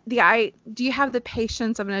the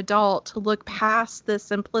patience of an adult to look past the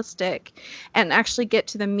simplistic and actually get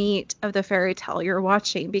to the meat of the fairy tale you're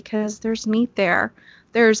watching? Because there's meat there.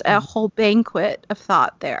 There's a whole banquet of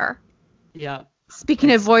thought there. Yeah.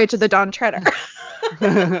 Speaking of Voyage of the Dawn Treader.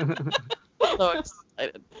 So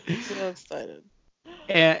excited. So excited.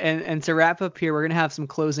 And to wrap up here, we're going to have some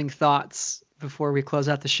closing thoughts before we close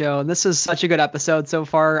out the show. And this is such a good episode so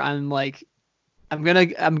far. I'm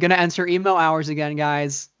gonna enter email hours again,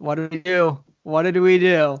 guys. What did we do? What did we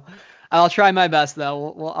do? I'll try my best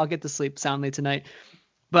though. I'll get to sleep soundly tonight.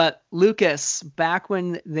 But Lucas, back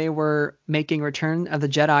when they were making Return of the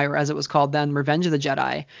Jedi, or as it was called then, Revenge of the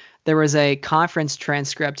Jedi, there was a conference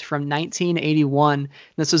transcript from 1981.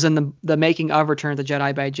 This was in the making of Return of the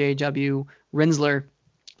Jedi by J.W. Rinsler.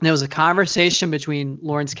 And there was a conversation between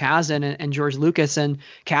Lawrence Kasdan and George Lucas, and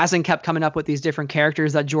Kasdan kept coming up with these different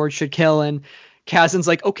characters that George should kill, and Kasdan's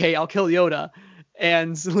like, okay, I'll kill Yoda.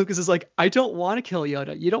 And Lucas is like, I don't want to kill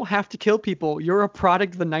Yoda. You don't have to kill people. You're a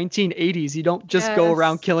product of the 1980s. You don't just go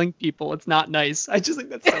around killing people. It's not nice. I just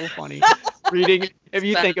think that's so funny. Reading, if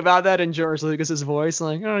you think about that in George Lucas's voice,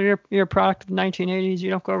 like, oh, you're a product of the 1980s.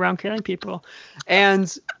 You don't go around killing people.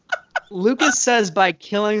 And Lucas says by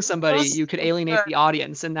killing somebody, you could alienate the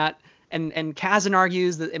audience, and that. And Kasdan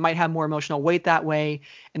argues that it might have more emotional weight that way.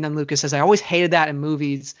 And then Lucas says, I always hated that in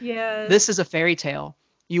movies. Yes. This is a fairy tale.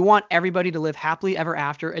 You want everybody to live happily ever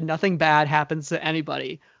after, and nothing bad happens to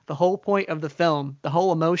anybody. The whole point of the film, the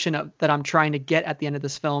whole emotion that I'm trying to get at the end of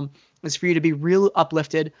this film, is for you to be real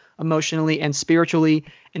uplifted emotionally and spiritually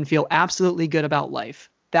and feel absolutely good about life.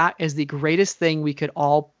 That is the greatest thing we could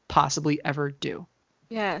all possibly ever do.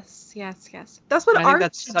 Yes. That's what art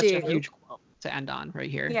that's should such do. A huge quote to end on right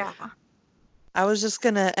here. Yeah. I was just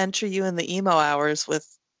going to enter you in the emo hours with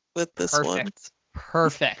this one.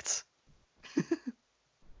 Perfect.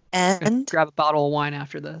 And grab a bottle of wine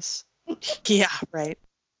after this. Yeah, right.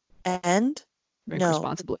 And drink no,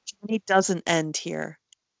 responsibly. The journey doesn't end here.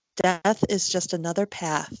 Death is just another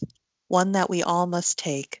path, one that we all must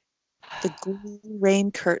take. The gloomy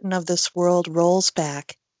rain curtain of this world rolls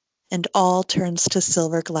back, and all turns to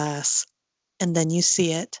silver glass. And then you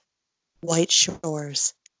see it, white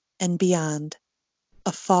shores, and beyond,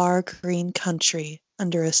 a far green country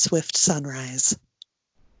under a swift sunrise.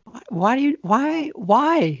 Why you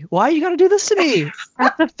gotta do this to me?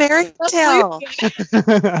 That's a fairy tale.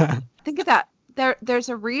 Think of that. There's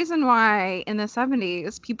a reason why in the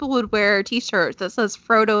 70s people would wear t-shirts that says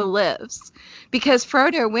Frodo lives, because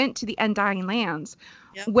Frodo went to the Undying Lands.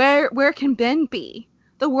 Yep. Where can Ben be?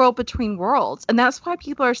 The world between worlds. And that's why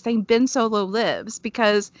people are saying Ben Solo lives,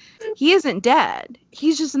 because he isn't dead.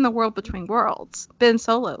 He's just in the world between worlds. Ben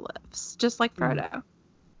Solo lives, just like Frodo.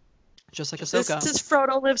 Just like Ahsoka. This is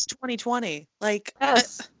Frodo Lives 2020. Like,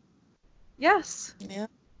 yes. Yes. Yeah.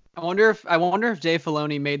 I wonder if Dave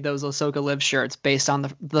Filoni made those Ahsoka Lives shirts based on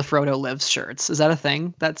the Frodo Lives shirts. Is that a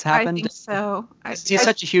thing that's happened? I think so. He's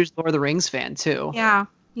such a huge Lord of the Rings fan too. Yeah,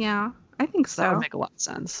 I think so. That would make a lot of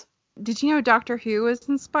sense. Did you know Doctor Who was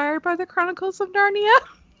inspired by the Chronicles of Narnia?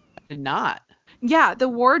 I did not. Yeah, the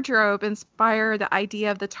wardrobe inspired the idea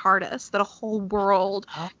of the TARDIS, that a whole world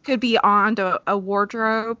could be on a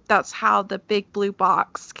wardrobe. That's how the big blue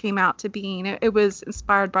box came out to being. It was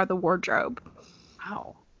inspired by the wardrobe.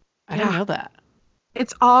 Wow. I didn't know that.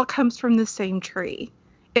 It's all comes from the same tree.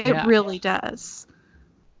 It really does.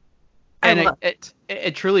 And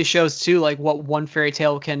it truly shows too, like what one fairy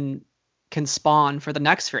tale can spawn for the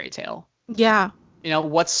next fairy tale. Yeah. You know,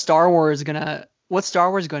 what's Star Wars going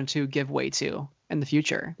to give way to in the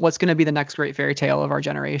future? What's going to be the next great fairy tale of our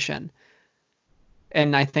generation?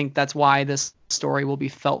 And I think that's why this story will be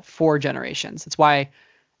felt for generations. It's why,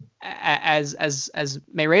 as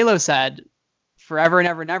Mayrelo said, forever and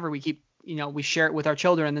ever and ever, we keep, we share it with our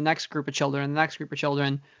children and the next group of children and the next group of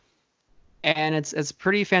children. And it's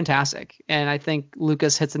pretty fantastic. And I think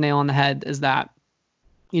Lucas hits the nail on the head, is that,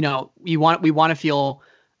 we want to feel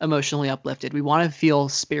emotionally uplifted. We want to feel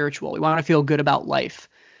spiritual. We want to feel good about life.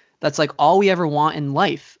 That's like all we ever want in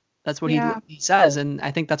life. That's what he says. And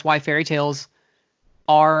I think that's why fairy tales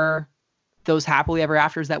are those happily ever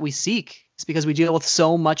afters that we seek. It's because we deal with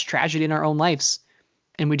so much tragedy in our own lives,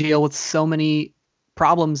 and we deal with so many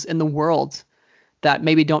problems in the world that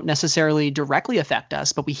maybe don't necessarily directly affect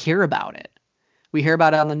us, but we hear about it. We hear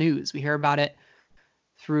about it on the news. We hear about it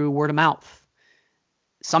through word of mouth.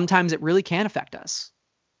 Sometimes it really can affect us.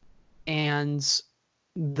 And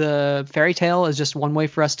the fairy tale is just one way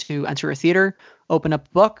for us to enter a theater, open up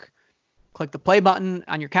a book, click the play button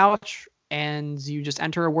on your couch, and you just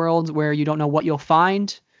enter a world where you don't know what you'll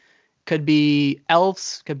find. Could be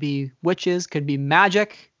elves, could be witches, could be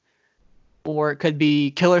magic, or it could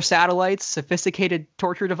be killer satellites, sophisticated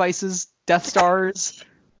torture devices, Death Stars,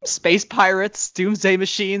 space pirates, doomsday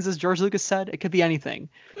machines, as George Lucas said. It could be anything.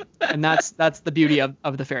 And that's the beauty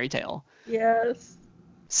of the fairy tale. Yes.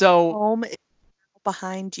 So home is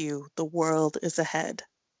behind you, the world is ahead.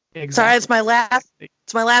 Exactly. Sorry, it's my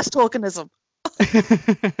last Tolkienism.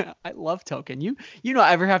 I love Tolkien. You don't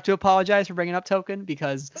ever have to apologize for bringing up Tolkien,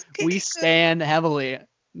 because we stand heavily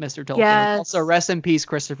Mr. Tolkien. Yes. Also, rest in peace,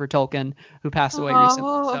 Christopher Tolkien, who passed away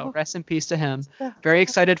recently. So rest in peace to him. Very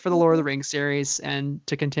excited for the Lord of the Rings series and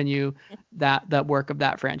to continue that work of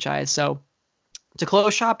that franchise. So to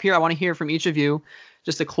close shop here, I want to hear from each of you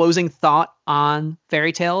just a closing thought on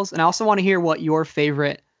fairy tales. And I also want to hear what your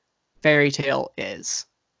favorite fairy tale is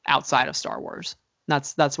outside of Star Wars.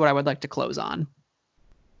 That's what I would like to close on.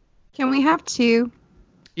 Can we have two?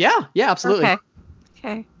 Yeah, absolutely.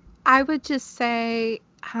 Okay. I would just say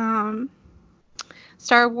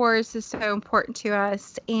Star Wars is so important to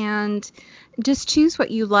us, and just choose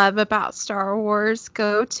what you love about Star Wars.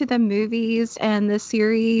 Go to the movies and the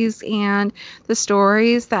series and the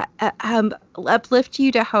stories that uplift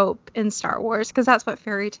you to hope in Star Wars, because that's what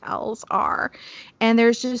fairy tales are. And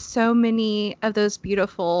there's just so many of those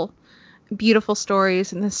beautiful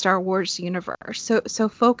stories in the Star Wars universe. So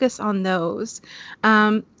focus on those.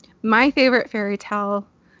 My favorite fairy tale,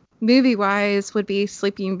 movie-wise, would be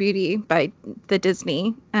Sleeping Beauty by the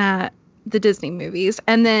Disney movies.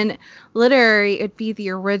 And then literary, it'd be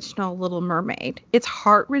the original Little Mermaid. It's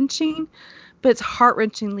heart-wrenching, but it's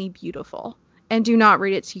heart-wrenchingly beautiful. And do not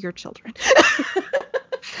read it to your children.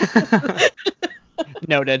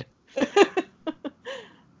 Noted.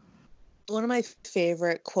 One of my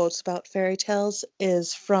favorite quotes about fairy tales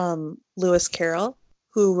is from Lewis Carroll,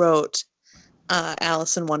 who wrote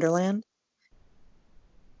Alice in Wonderland.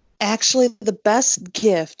 Actually, the best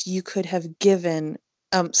gift you could have given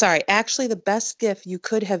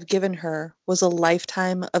her was a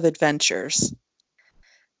lifetime of adventures.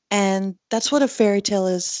 And that's what a fairy tale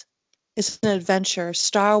is is an adventure.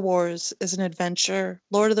 Star Wars is an adventure.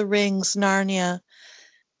 Lord of the Rings, Narnia,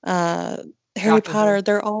 Harry Doctor Potter, Who.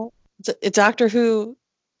 they're all Doctor Who,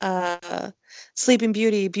 Sleeping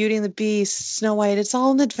Beauty, Beauty and the Beast, Snow White. It's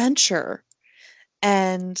all an adventure,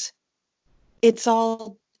 and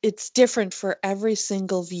it's different for every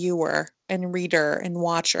single viewer and reader and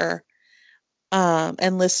watcher,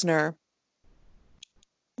 and listener.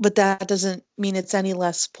 But that doesn't mean it's any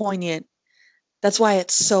less poignant. That's why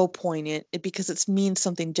it's so poignant, because it means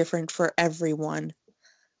something different for everyone.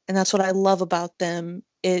 And that's what I love about them.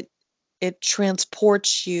 It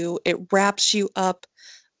transports you, it wraps you up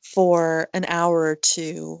for an hour or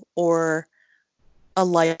two or a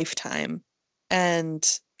lifetime. And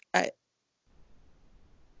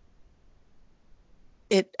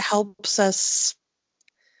it helps us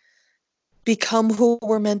become who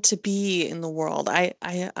we're meant to be in the world.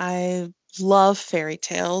 I love fairy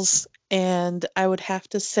tales, and I would have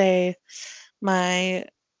to say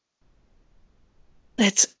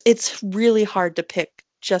it's really hard to pick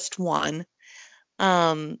just one.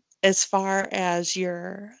 As far as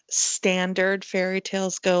your standard fairy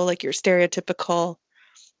tales go, like your stereotypical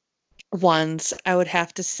ones, I would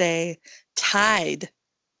have to say tied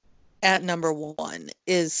at number one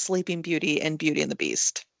is Sleeping Beauty and Beauty and the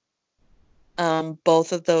Beast.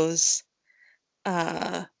 Both of those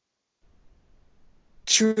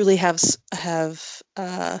truly have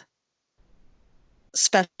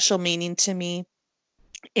special meaning to me,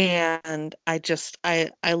 and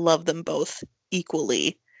I love them both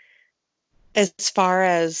equally. As far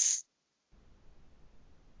as,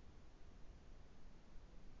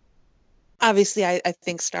 obviously, I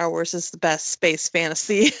think Star Wars is the best space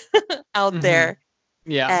fantasy out there.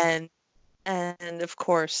 Yeah. And of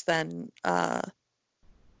course, then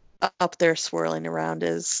up there swirling around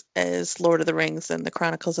is Lord of the Rings and the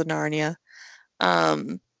Chronicles of Narnia.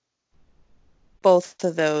 Both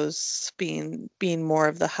of those being more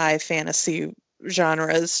of the high fantasy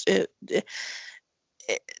genres.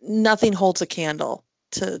 Nothing holds a candle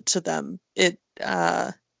to them. It's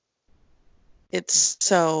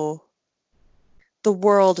so, the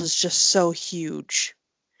world is just so huge,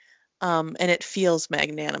 and it feels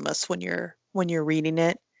magnanimous when you're reading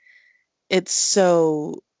it. It's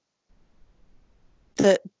so,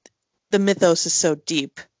 the mythos is so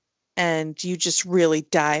deep, and you just really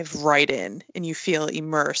dive right in and you feel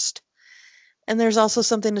immersed. And there's also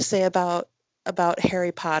something to say about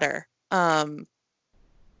Harry Potter.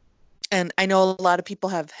 And I know a lot of people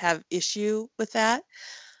have issue with that,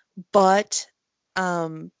 but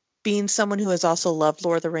being someone who has also loved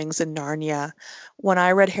Lord of the Rings and Narnia, when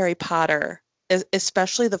I read Harry Potter,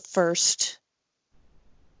 especially the first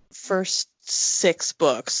 6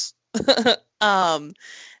 books,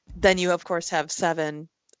 then you of course have 7,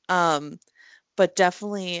 but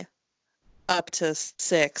definitely up to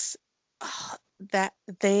 6, that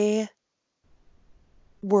they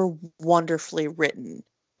were wonderfully written.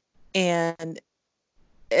 And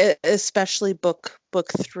especially book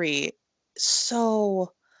 3,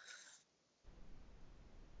 so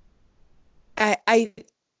I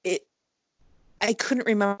couldn't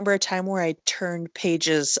remember a time where I turned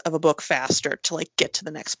pages of a book faster to like get to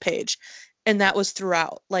the next page, and that was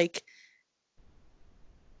throughout. Like,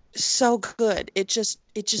 so good. It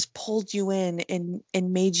just pulled you in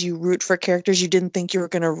and made you root for characters you didn't think you were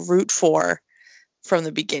going to root for from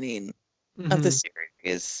the beginning of the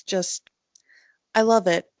series. Just, I love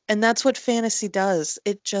it. And that's what fantasy does.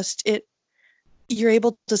 You're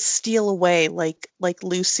able to steal away like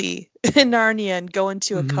Lucy in Narnia and go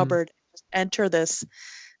into a cupboard, enter this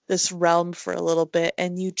realm for a little bit,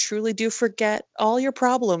 and you truly do forget all your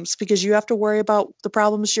problems because you have to worry about the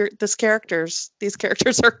problems these characters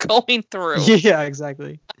are going through. Yeah,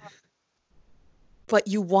 exactly. But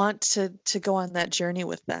you want to go on that journey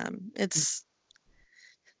with them.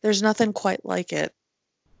 There's nothing quite like it.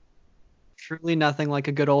 Truly nothing like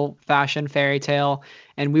a good old-fashioned fairy tale.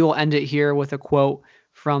 And we will end it here with a quote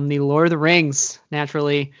from the Lord of the Rings,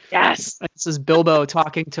 naturally. Yes. This is Bilbo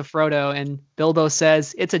talking to Frodo, and Bilbo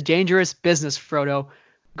says, "It's a dangerous business, Frodo,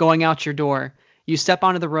 going out your door. You step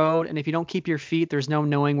onto the road, and if you don't keep your feet, there's no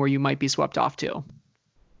knowing where you might be swept off to."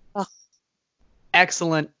 Oh.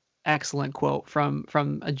 Excellent quote from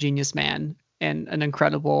a genius man, and an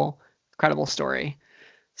incredible story.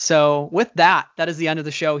 So with that is the end of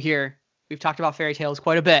the show here. We've talked about fairy tales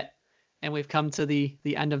quite a bit, and we've come to the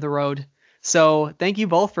end of the road. So thank you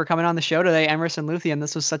both for coming on the show today, Emrys and Luthien.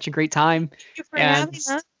 This was such a great time. Thank you for having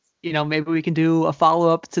us. You know, maybe we can do a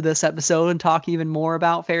follow-up to this episode and talk even more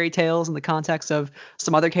about fairy tales in the context of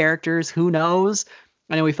some other characters. Who knows?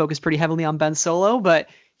 I know we focus pretty heavily on Ben Solo, but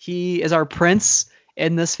he is our prince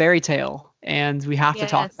in this fairy tale, and we have to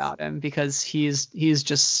talk Yes. about him because he's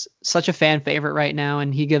just such a fan favorite right now,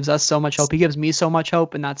 and he gives us so much hope. He gives me so much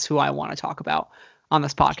hope, and that's who I want to talk about on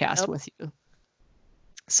this podcast with you.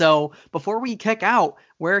 So before we kick out,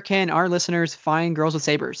 where can our listeners find Girls with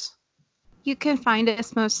Sabers? You can find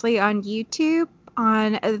us mostly on YouTube,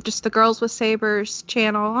 on just the Girls with Sabers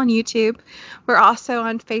channel on YouTube. We're also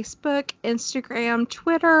on Facebook, Instagram,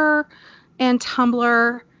 Twitter, and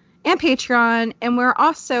Tumblr, and Patreon. And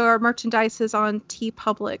our merchandise is on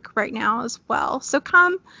TeePublic right now as well. So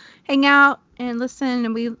come hang out and listen,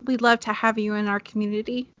 and we'd love to have you in our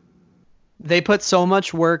community. They put so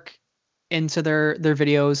much work into their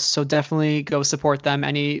videos, so definitely go support them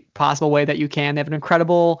any possible way that you can. They have an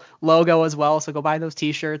incredible logo as well, so go buy those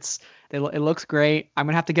t-shirts. It looks great. I'm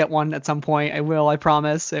gonna have to get one at some point. I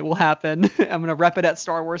promise it will happen. I'm gonna rep it at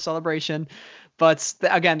Star Wars Celebration. But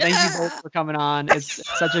again, thank you both for coming on. It's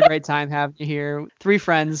such a great time having you here. 3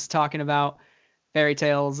 friends talking about fairy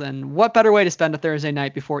tales, and what better way to spend a Thursday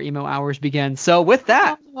night before emo hours begin. So with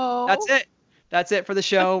that, that's it for the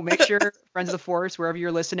show. Make sure, Friends of the Force, wherever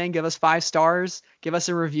you're listening, give us 5 stars. Give us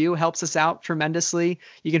a review. Helps us out tremendously.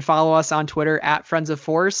 You can follow us on Twitter at Friends of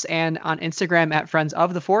Force and on Instagram at Friends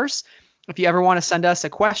of the Force. If you ever want to send us a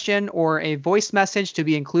question or a voice message to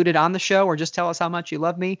be included on the show, or just tell us how much you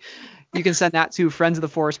love me, you can send that to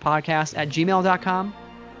friendsoftheforcepodcast@gmail.com.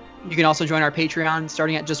 You can also join our Patreon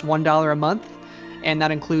starting at just $1 a month. And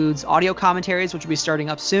that includes audio commentaries, which will be starting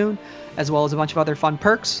up soon, as well as a bunch of other fun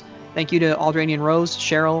perks. Thank you to Aldranian Rose,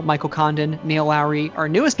 Cheryl, Michael Condon, Neil Lowry, our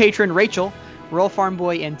newest patron, Rachel, Royal Farm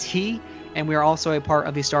Boy, and T. And we are also a part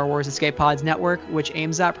of the Star Wars Escape Pods Network, which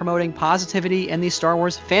aims at promoting positivity in the Star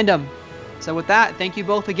Wars fandom. So with that, thank you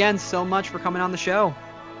both again so much for coming on the show.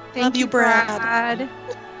 Thank you, Brad.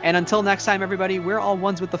 And until next time, everybody, we're all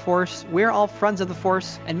ones with the Force. We're all friends of the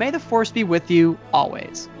Force. And may the Force be with you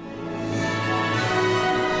always.